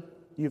person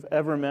you've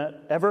ever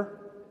met, ever?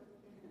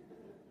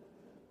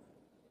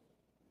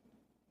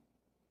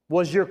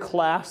 Was your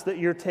class that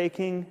you're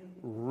taking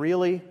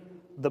really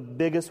the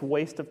biggest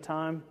waste of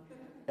time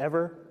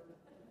ever?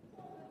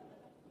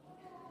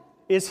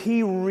 Is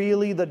he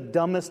really the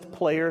dumbest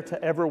player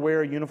to ever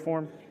wear a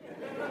uniform?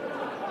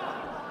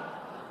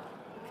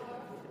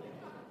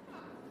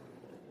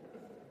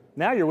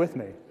 Now you're with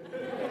me.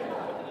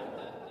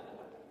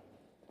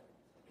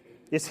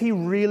 Is he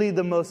really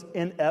the most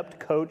inept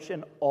coach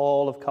in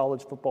all of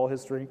college football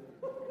history?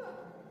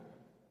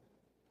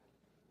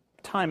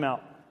 Time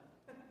out.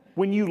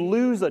 When you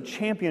lose a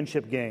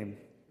championship game,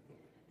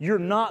 you're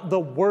not the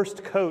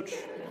worst coach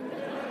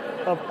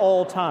of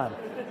all time.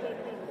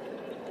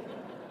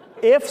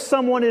 If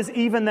someone is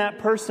even that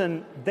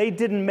person, they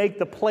didn't make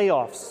the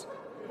playoffs.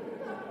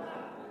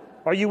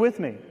 Are you with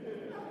me?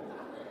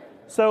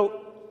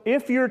 So,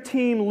 if your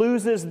team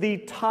loses the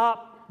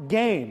top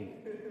game,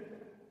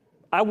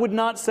 I would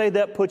not say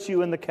that puts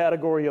you in the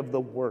category of the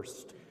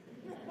worst.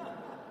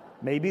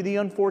 Maybe the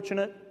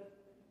unfortunate,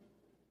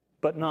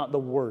 but not the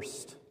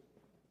worst.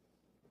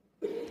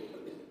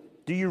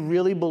 Do you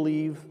really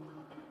believe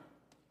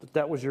that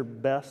that was your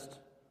best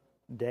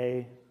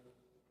day?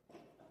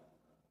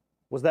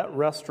 Was that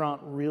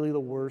restaurant really the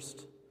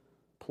worst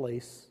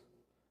place?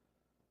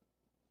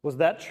 Was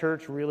that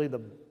church really the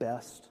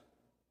best?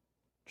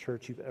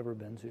 church you've ever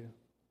been to?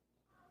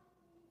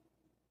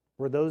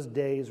 Were those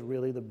days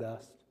really the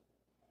best?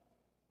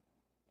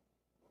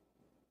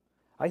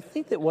 I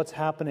think that what's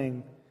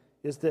happening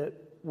is that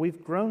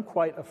we've grown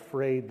quite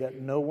afraid that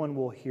no one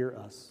will hear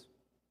us.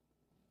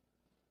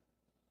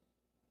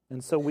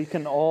 And so we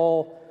can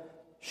all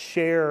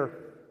share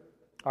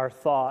our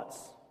thoughts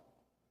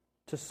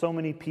to so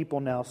many people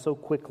now so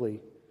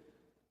quickly.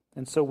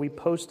 And so we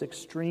post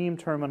extreme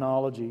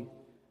terminology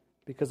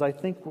because I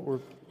think we're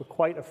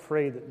quite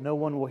afraid that no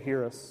one will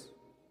hear us.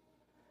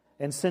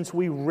 And since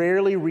we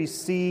rarely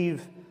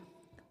receive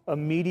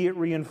immediate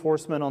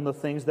reinforcement on the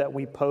things that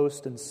we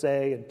post and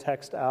say and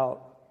text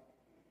out,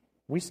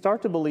 we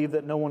start to believe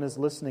that no one is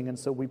listening, and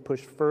so we push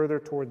further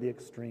toward the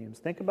extremes.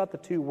 Think about the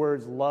two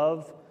words,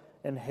 love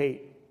and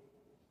hate.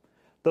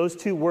 Those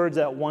two words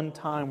at one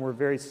time were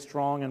very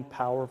strong and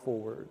powerful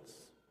words.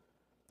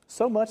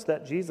 So much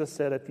that Jesus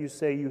said, if you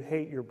say you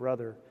hate your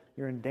brother,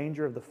 you're in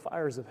danger of the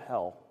fires of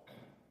hell.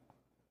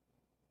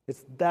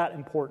 It's that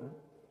important.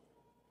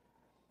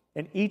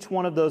 And each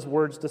one of those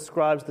words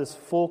describes this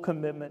full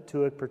commitment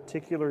to a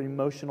particular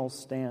emotional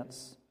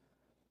stance.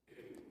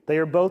 They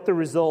are both the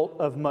result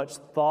of much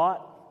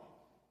thought,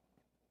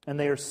 and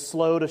they are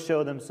slow to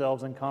show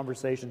themselves in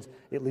conversations.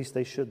 At least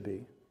they should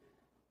be.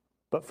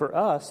 But for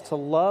us, to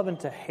love and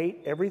to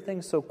hate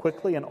everything so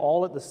quickly and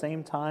all at the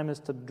same time is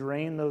to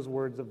drain those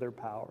words of their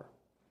power.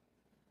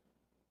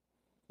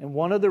 And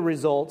one of the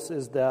results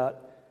is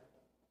that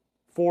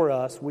for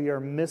us, we are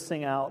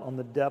missing out on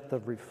the depth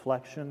of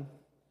reflection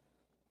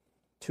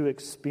to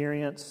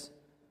experience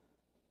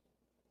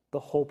the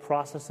whole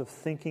process of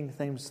thinking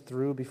things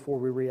through before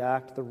we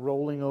react, the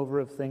rolling over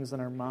of things in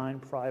our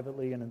mind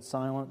privately and in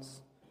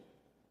silence.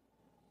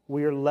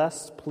 We are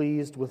less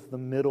pleased with the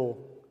middle,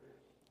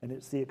 and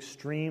it's the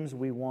extremes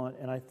we want,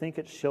 and I think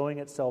it's showing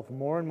itself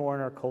more and more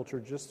in our culture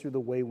just through the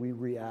way we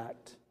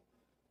react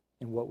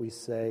and what we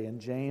say. And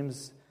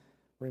James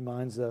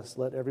reminds us,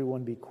 let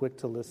everyone be quick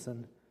to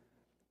listen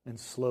and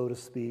slow to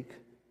speak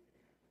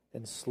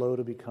and slow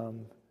to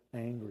become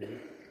angry.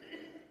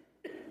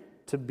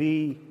 To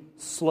be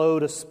slow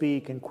to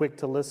speak and quick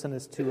to listen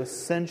is to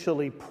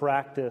essentially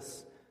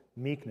practice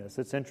meekness.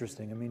 It's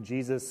interesting. I mean,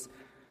 Jesus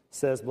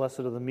says,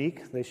 blessed are the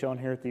meek, they shall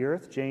inherit the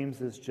earth.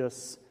 James is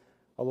just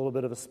a little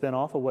bit of a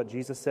spin-off of what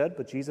Jesus said,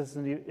 but Jesus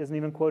isn't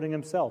even quoting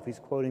himself. He's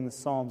quoting the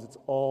Psalms. It's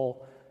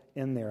all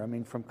in there. I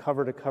mean, from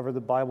cover to cover, the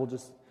Bible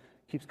just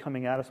keeps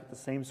coming at us with the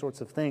same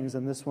sorts of things.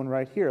 And this one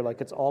right here, like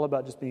it's all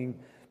about just being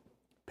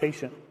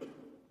patient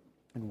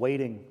and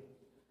waiting,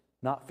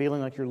 not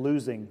feeling like you're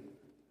losing.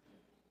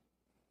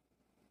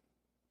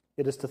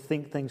 It is to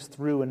think things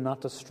through and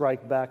not to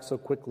strike back so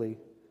quickly.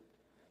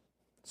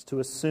 It's to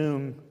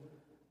assume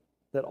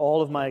that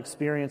all of my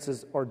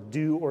experiences are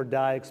do or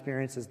die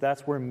experiences.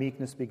 That's where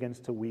meekness begins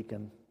to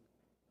weaken.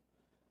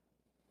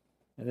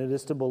 And it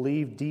is to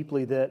believe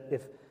deeply that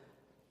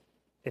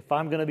if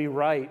I'm going to be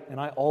right, and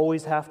I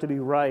always have to be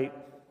right,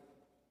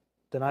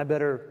 then I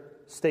better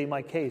state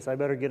my case. I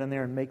better get in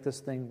there and make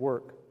this thing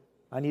work.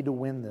 I need to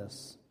win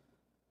this.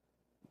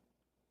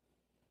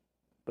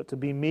 But to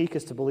be meek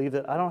is to believe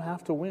that I don't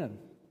have to win.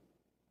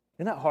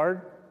 Isn't that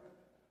hard?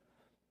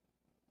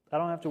 I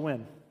don't have to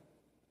win.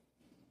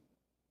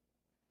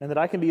 And that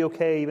I can be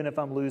okay even if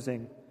I'm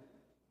losing,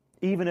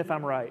 even if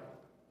I'm right.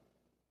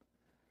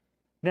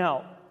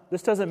 Now,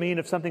 this doesn't mean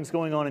if something's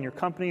going on in your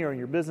company or in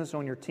your business or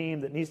on your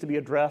team that needs to be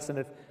addressed,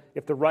 and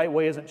if the right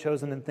way isn't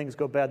chosen, then things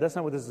go bad. That's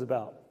not what this is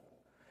about.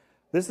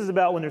 This is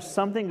about when there's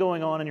something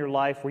going on in your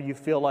life where you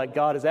feel like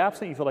God is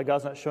absent, you feel like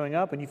God's not showing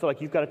up, and you feel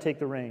like you've got to take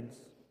the reins.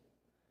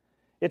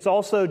 It's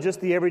also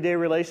just the everyday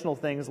relational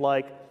things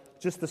like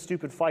just the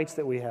stupid fights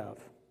that we have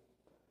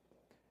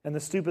and the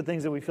stupid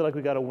things that we feel like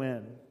we got to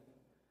win.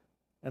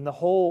 And the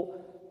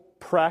whole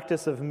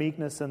practice of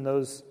meekness in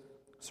those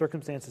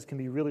circumstances can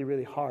be really,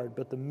 really hard.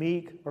 But the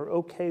meek are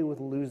okay with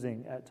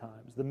losing at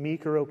times. The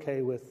meek are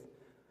okay with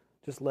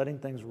just letting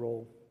things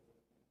roll.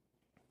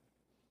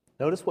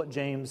 Notice what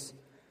James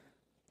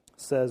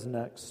says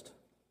next.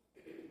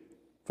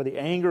 For the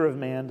anger of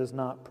man does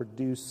not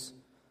produce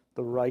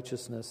the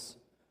righteousness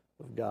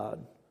of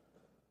God.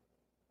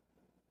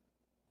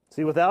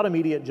 See, without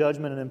immediate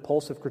judgment and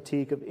impulsive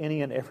critique of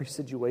any and every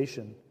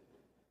situation,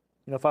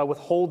 if I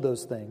withhold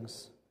those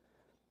things,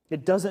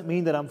 it doesn't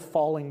mean that I'm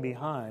falling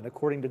behind.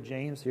 According to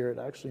James here, it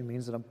actually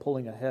means that I'm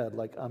pulling ahead,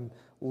 like I'm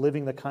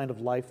living the kind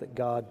of life that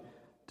God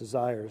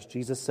desires.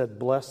 Jesus said,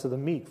 blessed are the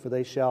meek, for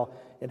they shall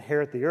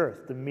inherit the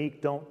earth. The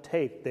meek don't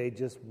take, they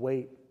just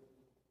wait.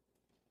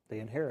 They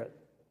inherit.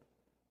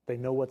 They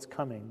know what's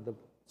coming. The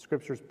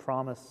Scriptures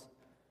promise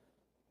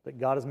that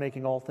God is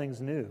making all things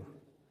new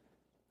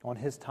on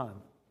His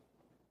time.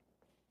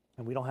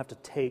 And we don't have to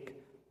take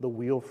the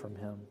wheel from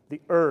Him. The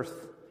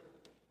earth,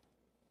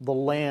 the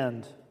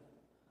land,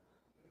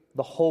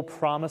 the whole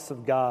promise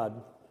of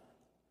God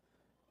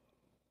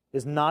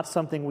is not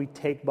something we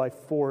take by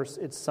force,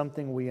 it's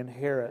something we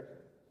inherit.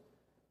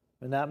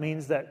 And that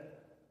means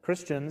that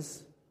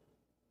Christians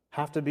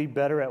have to be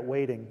better at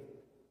waiting.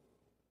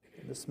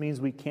 This means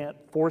we can't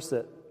force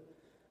it.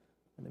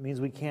 And it means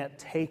we can't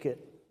take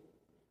it.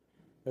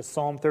 As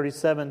Psalm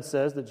 37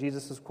 says that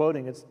Jesus is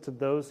quoting, it's to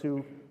those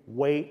who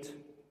wait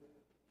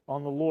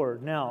on the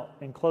Lord. Now,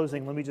 in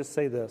closing, let me just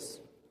say this.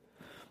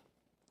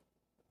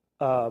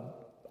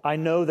 I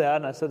know that,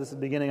 and I said this at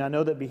the beginning, I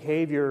know that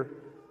behavior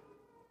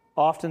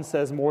often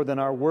says more than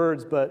our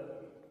words,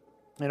 but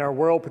in our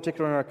world,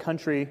 particularly in our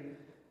country,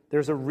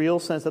 there's a real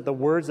sense that the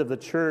words of the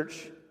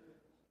church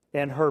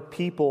and her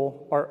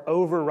people are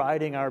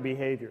overriding our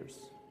behaviors.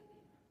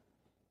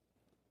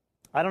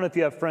 I don't know if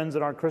you have friends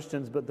that aren't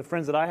Christians, but the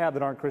friends that I have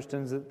that aren't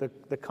Christians,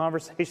 the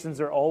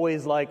conversations are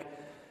always like,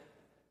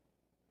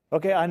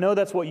 okay, I know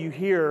that's what you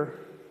hear,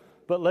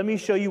 but let me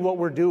show you what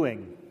we're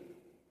doing.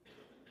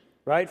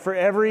 Right? For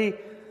every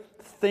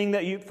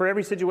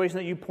situation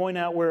that you point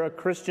out where a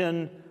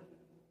Christian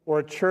or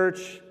a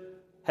church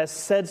has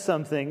said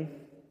something,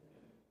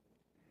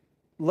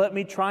 let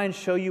me try and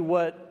show you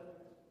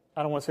what,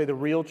 I don't want to say the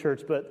real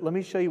church, but let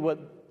me show you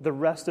what the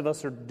rest of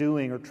us are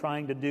doing or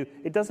trying to do.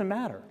 It doesn't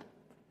matter.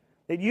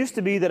 It used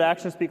to be that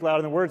actions speak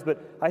louder than words,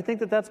 but I think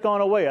that that's gone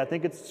away. I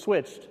think it's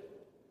switched.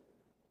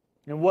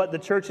 And what the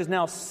church is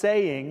now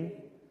saying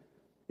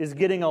is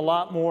getting a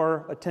lot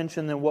more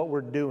attention than what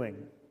we're doing.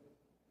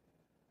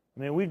 I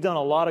mean, we've done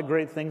a lot of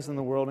great things in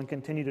the world and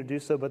continue to do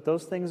so, but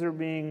those things are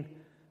being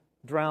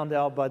drowned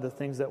out by the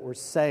things that we're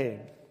saying.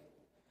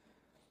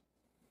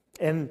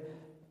 And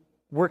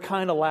we're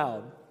kind of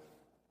loud.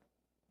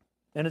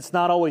 And it's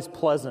not always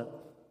pleasant.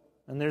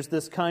 And there's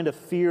this kind of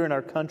fear in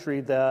our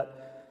country that,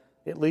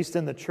 at least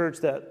in the church,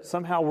 that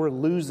somehow we're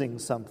losing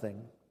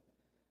something.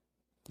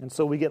 And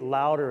so we get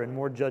louder and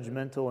more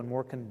judgmental and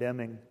more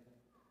condemning.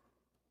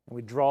 And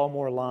we draw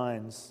more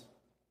lines.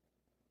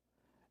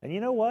 And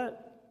you know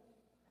what?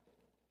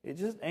 It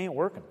just ain't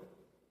working.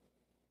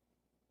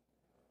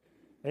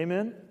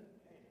 Amen?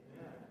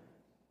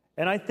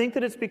 And I think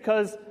that it's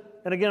because,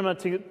 and again, I'm not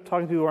talking to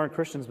people who aren't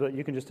Christians, but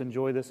you can just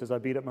enjoy this as I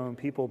beat up my own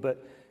people,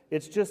 but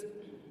it's just,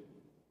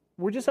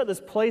 we're just at this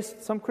place,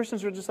 some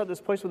Christians are just at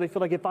this place where they feel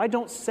like if I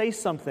don't say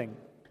something,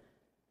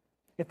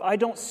 if I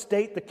don't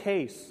state the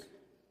case,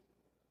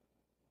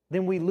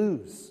 then we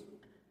lose.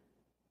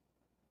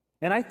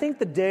 And I think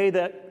the day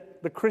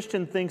that the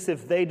Christian thinks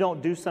if they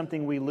don't do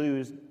something, we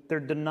lose, they're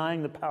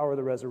denying the power of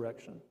the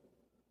resurrection.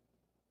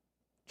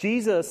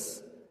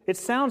 Jesus, it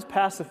sounds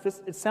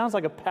pacifist. It sounds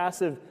like a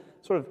pacifist.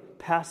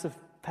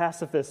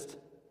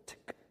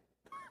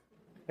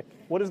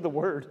 What is the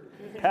word?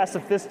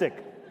 Pacifistic.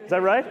 Is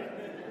that right?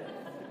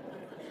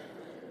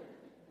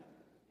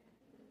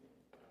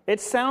 It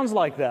sounds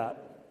like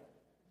that.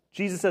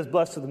 Jesus says,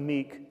 blessed are the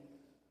meek,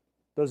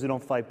 those who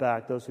don't fight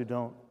back, those who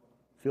don't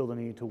feel the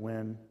need to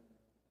win.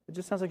 It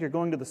just sounds like you're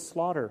going to the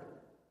slaughter.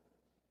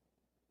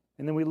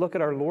 And then we look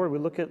at our Lord, we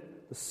look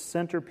at the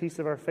centerpiece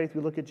of our faith,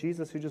 we look at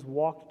Jesus who just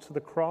walked to the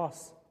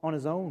cross on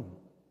his own.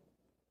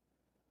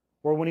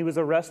 Or when he was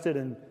arrested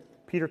and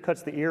Peter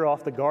cuts the ear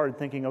off the guard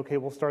thinking, okay,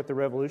 we'll start the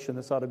revolution,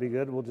 this ought to be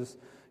good, we'll just,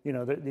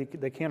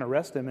 they can't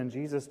arrest him. And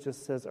Jesus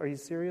just says, are you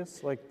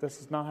serious? Like, this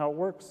is not how it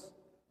works.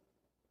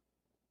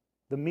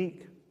 The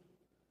meek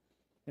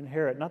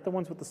inherit, not the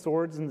ones with the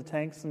swords and the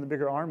tanks and the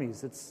bigger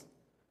armies. It's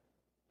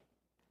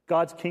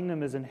God's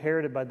kingdom is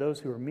inherited by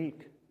those who are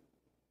meek.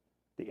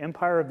 The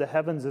empire of the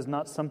heavens is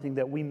not something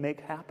that we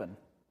make happen.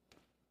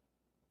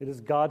 It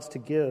is God's to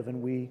give,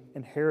 and we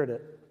inherit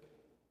it.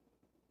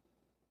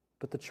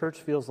 But the church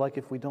feels like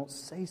if we don't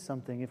say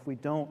something, if we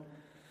don't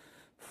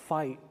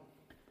fight,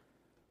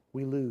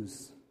 we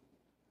lose.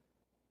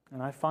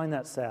 And I find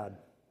that sad.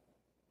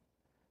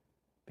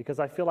 Because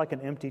I feel like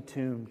an empty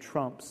tomb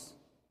trumps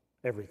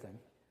everything.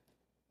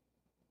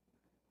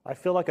 I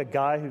feel like a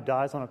guy who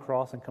dies on a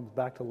cross and comes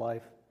back to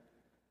life.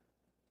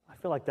 I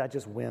feel like that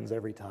just wins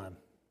every time.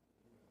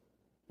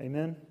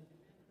 Amen?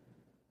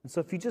 And so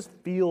if you just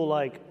feel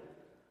like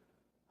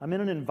I'm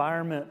in an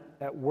environment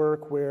at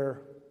work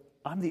where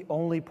I'm the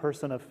only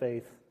person of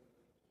faith,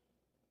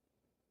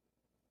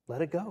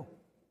 let it go.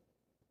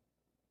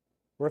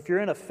 Or if you're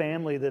in a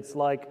family that's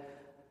like,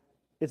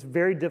 it's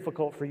very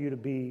difficult for you to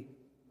be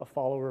a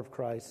follower of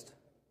Christ,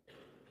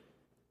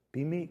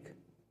 be meek.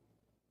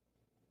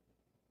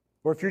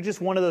 Or if you're just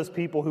one of those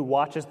people who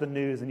watches the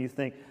news and you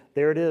think,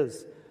 there it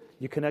is.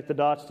 You connect the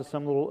dots to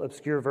some little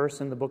obscure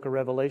verse in the book of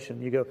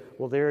Revelation. You go,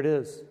 well, there it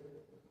is.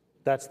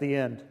 That's the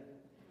end.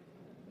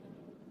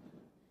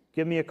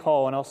 Give me a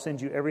call and I'll send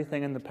you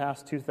everything in the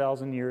past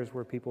 2,000 years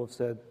where people have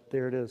said,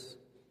 there it is.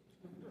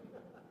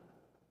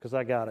 Because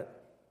I got it.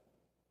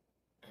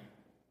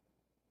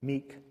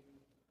 Meek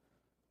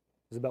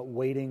is about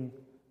waiting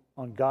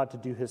on God to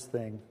do his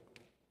thing.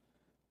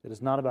 It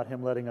is not about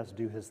him letting us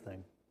do his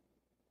thing.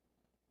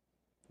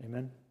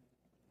 Amen?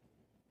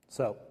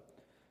 So,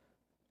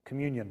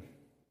 communion.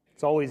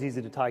 It's always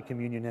easy to tie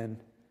communion in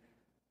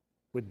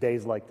with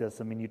days like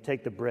this. I mean, you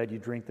take the bread, you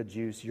drink the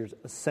juice, you're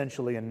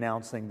essentially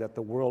announcing that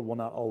the world will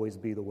not always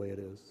be the way it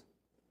is.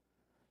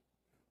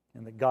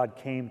 And that God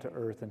came to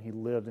earth and he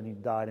lived and he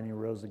died and he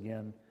rose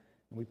again.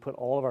 And we put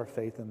all of our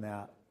faith in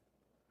that.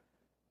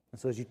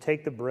 And so as you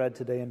take the bread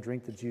today and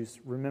drink the juice,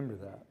 remember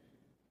that.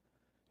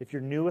 If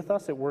you're new with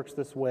us, it works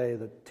this way.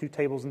 The 2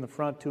 tables in the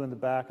front, 2 in the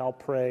back. I'll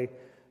pray.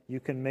 You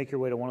can make your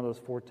way to one of those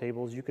 4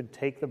 tables. You can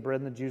take the bread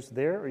and the juice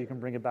there, or you can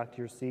bring it back to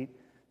your seat,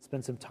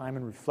 spend some time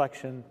in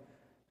reflection,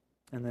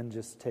 and then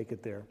just take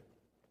it there.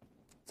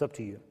 It's up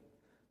to you.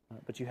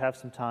 But you have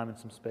some time and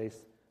some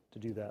space to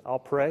do that. I'll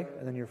pray,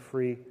 and then you're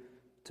free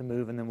to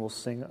move, and then we'll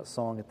sing a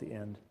song at the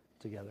end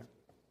together.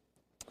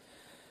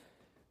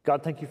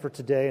 God, thank you for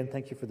today, and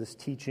thank you for this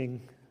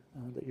teaching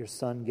that your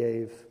Son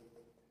gave,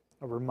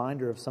 a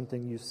reminder of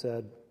something you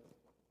said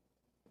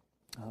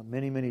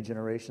many, many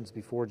generations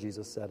before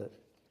Jesus said it,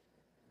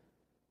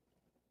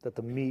 that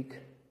the meek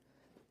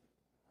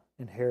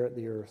inherit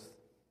the earth.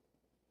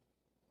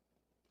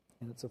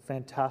 And it's a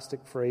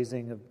fantastic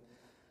phrasing of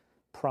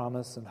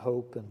promise and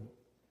hope. And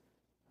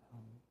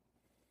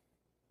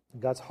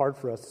God's hard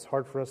for us. It's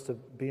hard for us to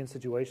be in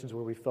situations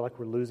where we feel like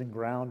we're losing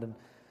ground and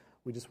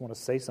we just want to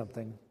say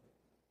something.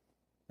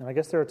 And I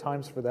guess there are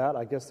times for that.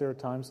 I guess there are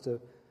times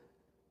to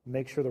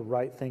make sure the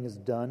right thing is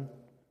done.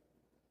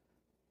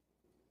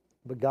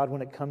 But God,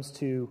 when it comes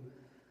to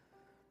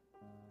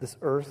this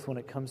earth, when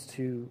it comes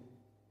to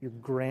your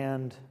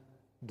grand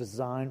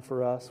design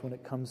for us, when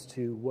it comes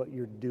to what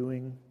you're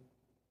doing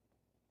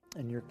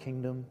in your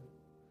kingdom,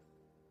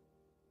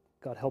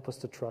 God, help us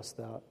to trust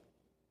that.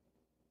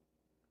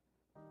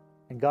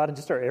 And God, in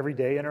just our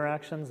everyday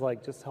interactions,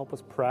 like just help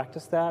us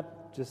practice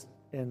that, just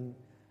in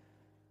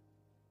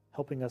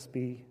helping us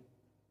be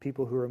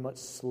people who are much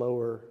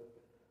slower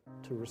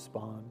to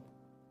respond.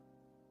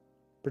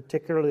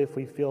 Particularly if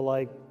we feel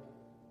like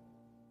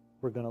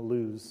we're going to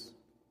lose.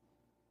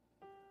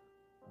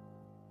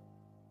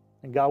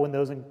 And God, when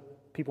those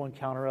people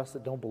encounter us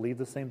that don't believe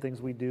the same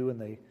things we do,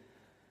 and that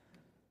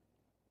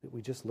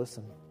we just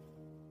listen.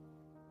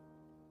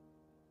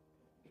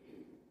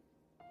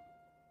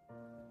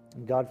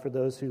 And God, for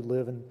those who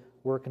live and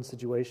work in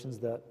situations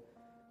that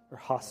are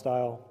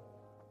hostile,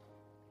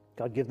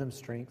 God, give them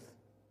strength.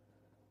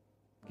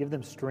 Give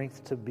them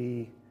strength to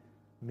be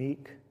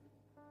meek,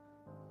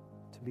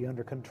 to be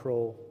under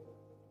control.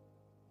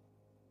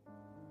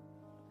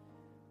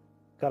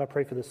 God, I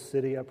pray for this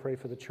city. I pray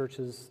for the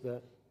churches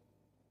that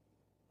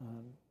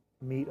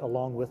meet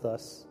along with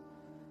us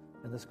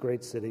in this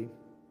great city,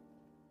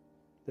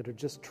 that are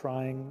just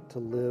trying to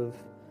live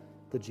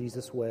the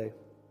Jesus way.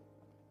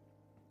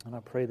 And I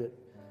pray that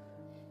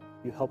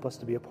you help us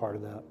to be a part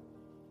of that.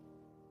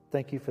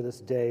 Thank you for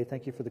this day.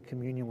 Thank you for the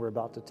communion we're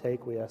about to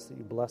take. We ask that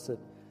you bless it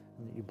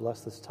and that you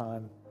bless this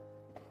time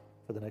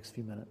for the next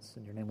few minutes.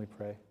 In your name we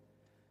pray.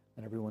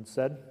 And everyone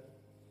said,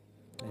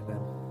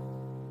 amen.